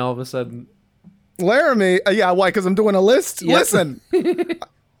Laramie all of a sudden. Laramie? Yeah, why? Because I'm doing a list? Yep. Listen.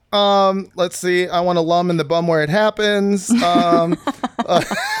 Let's see. I want to lum in the bum where it happens.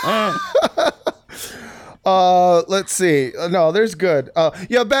 Let's see. No, there's good.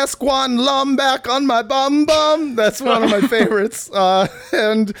 Yeah, best one lum back on my bum. That's one of my favorites.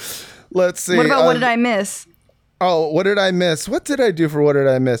 And let's see. What about what did I miss? Oh, what did I miss? What did I do for what did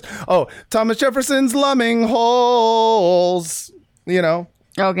I miss? Oh, Thomas Jefferson's lumming holes. You know.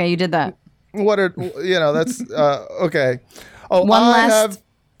 Okay, you did that. That's okay. Oh, One last.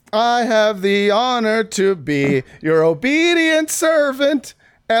 I have the honor to be your obedient servant,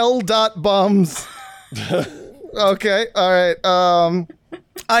 L. Bums. Okay, all right.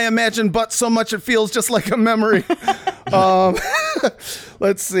 I imagine butt so much it feels just like a memory.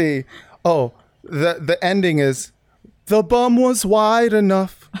 Let's see. Oh, the ending is, the bum was wide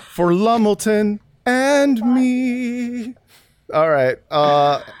enough for Lummelton and me. All right.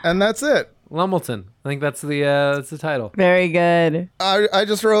 And that's it. Lummelton. I think that's the title. Very good. I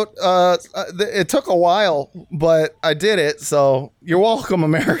just wrote, it took a while, but I did it. So you're welcome,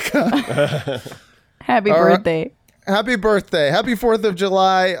 America. Happy birthday. Happy birthday. Happy 4th of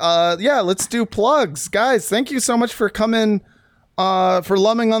July. Let's do plugs. Guys, thank you so much for coming, for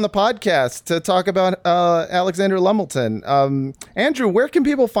lumming on the podcast to talk about Alexander Lummelton. Andrew, where can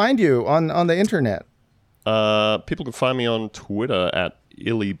people find you on the internet? People can find me on Twitter at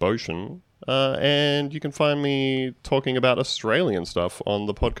IllyBotion. And you can find me talking about Australian stuff on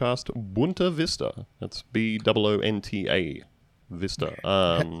the podcast Bunta Vista. That's BOONTA Vista.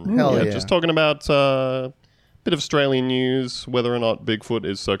 Hell yeah. Just talking about a bit of Australian news, whether or not Bigfoot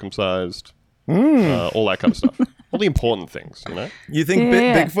is circumcised, all that kind of stuff. All the important things, you know? You think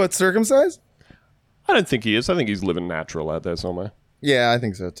Bigfoot's circumcised? I don't think he is. I think he's living natural out there somewhere. Yeah, I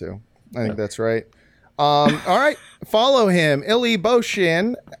think so too. I think that's right. All right. Follow him,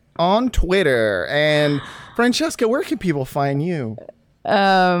 IllyBotion, on Twitter. And Francesca, where can people find you?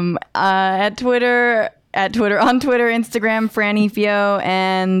 On Twitter, Instagram, Franny Fio,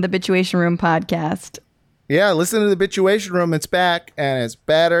 and the Bituation Room podcast. Yeah, listen to the Bituation Room. It's back and it's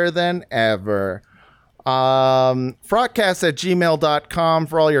better than ever. Frotcast@gmail.com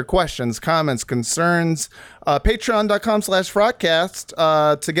for all your questions, comments, concerns.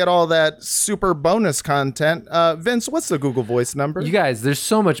 Patreon.com/Frotcast to get all that super bonus content. Vince, what's the Google Voice number? You guys, there's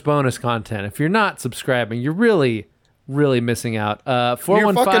so much bonus content. If you're not subscribing, you're really, really missing out.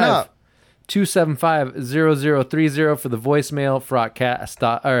 415-275-0030 for the voicemail.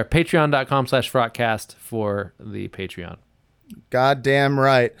 Frotcast or Patreon.com/Frotcast for the Patreon. Goddamn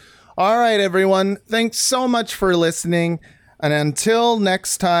right. All right, everyone. Thanks so much for listening. And until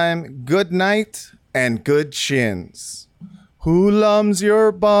next time, good night and good shins. Who lums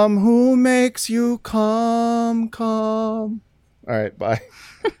your bum? Who makes you come? All right, bye.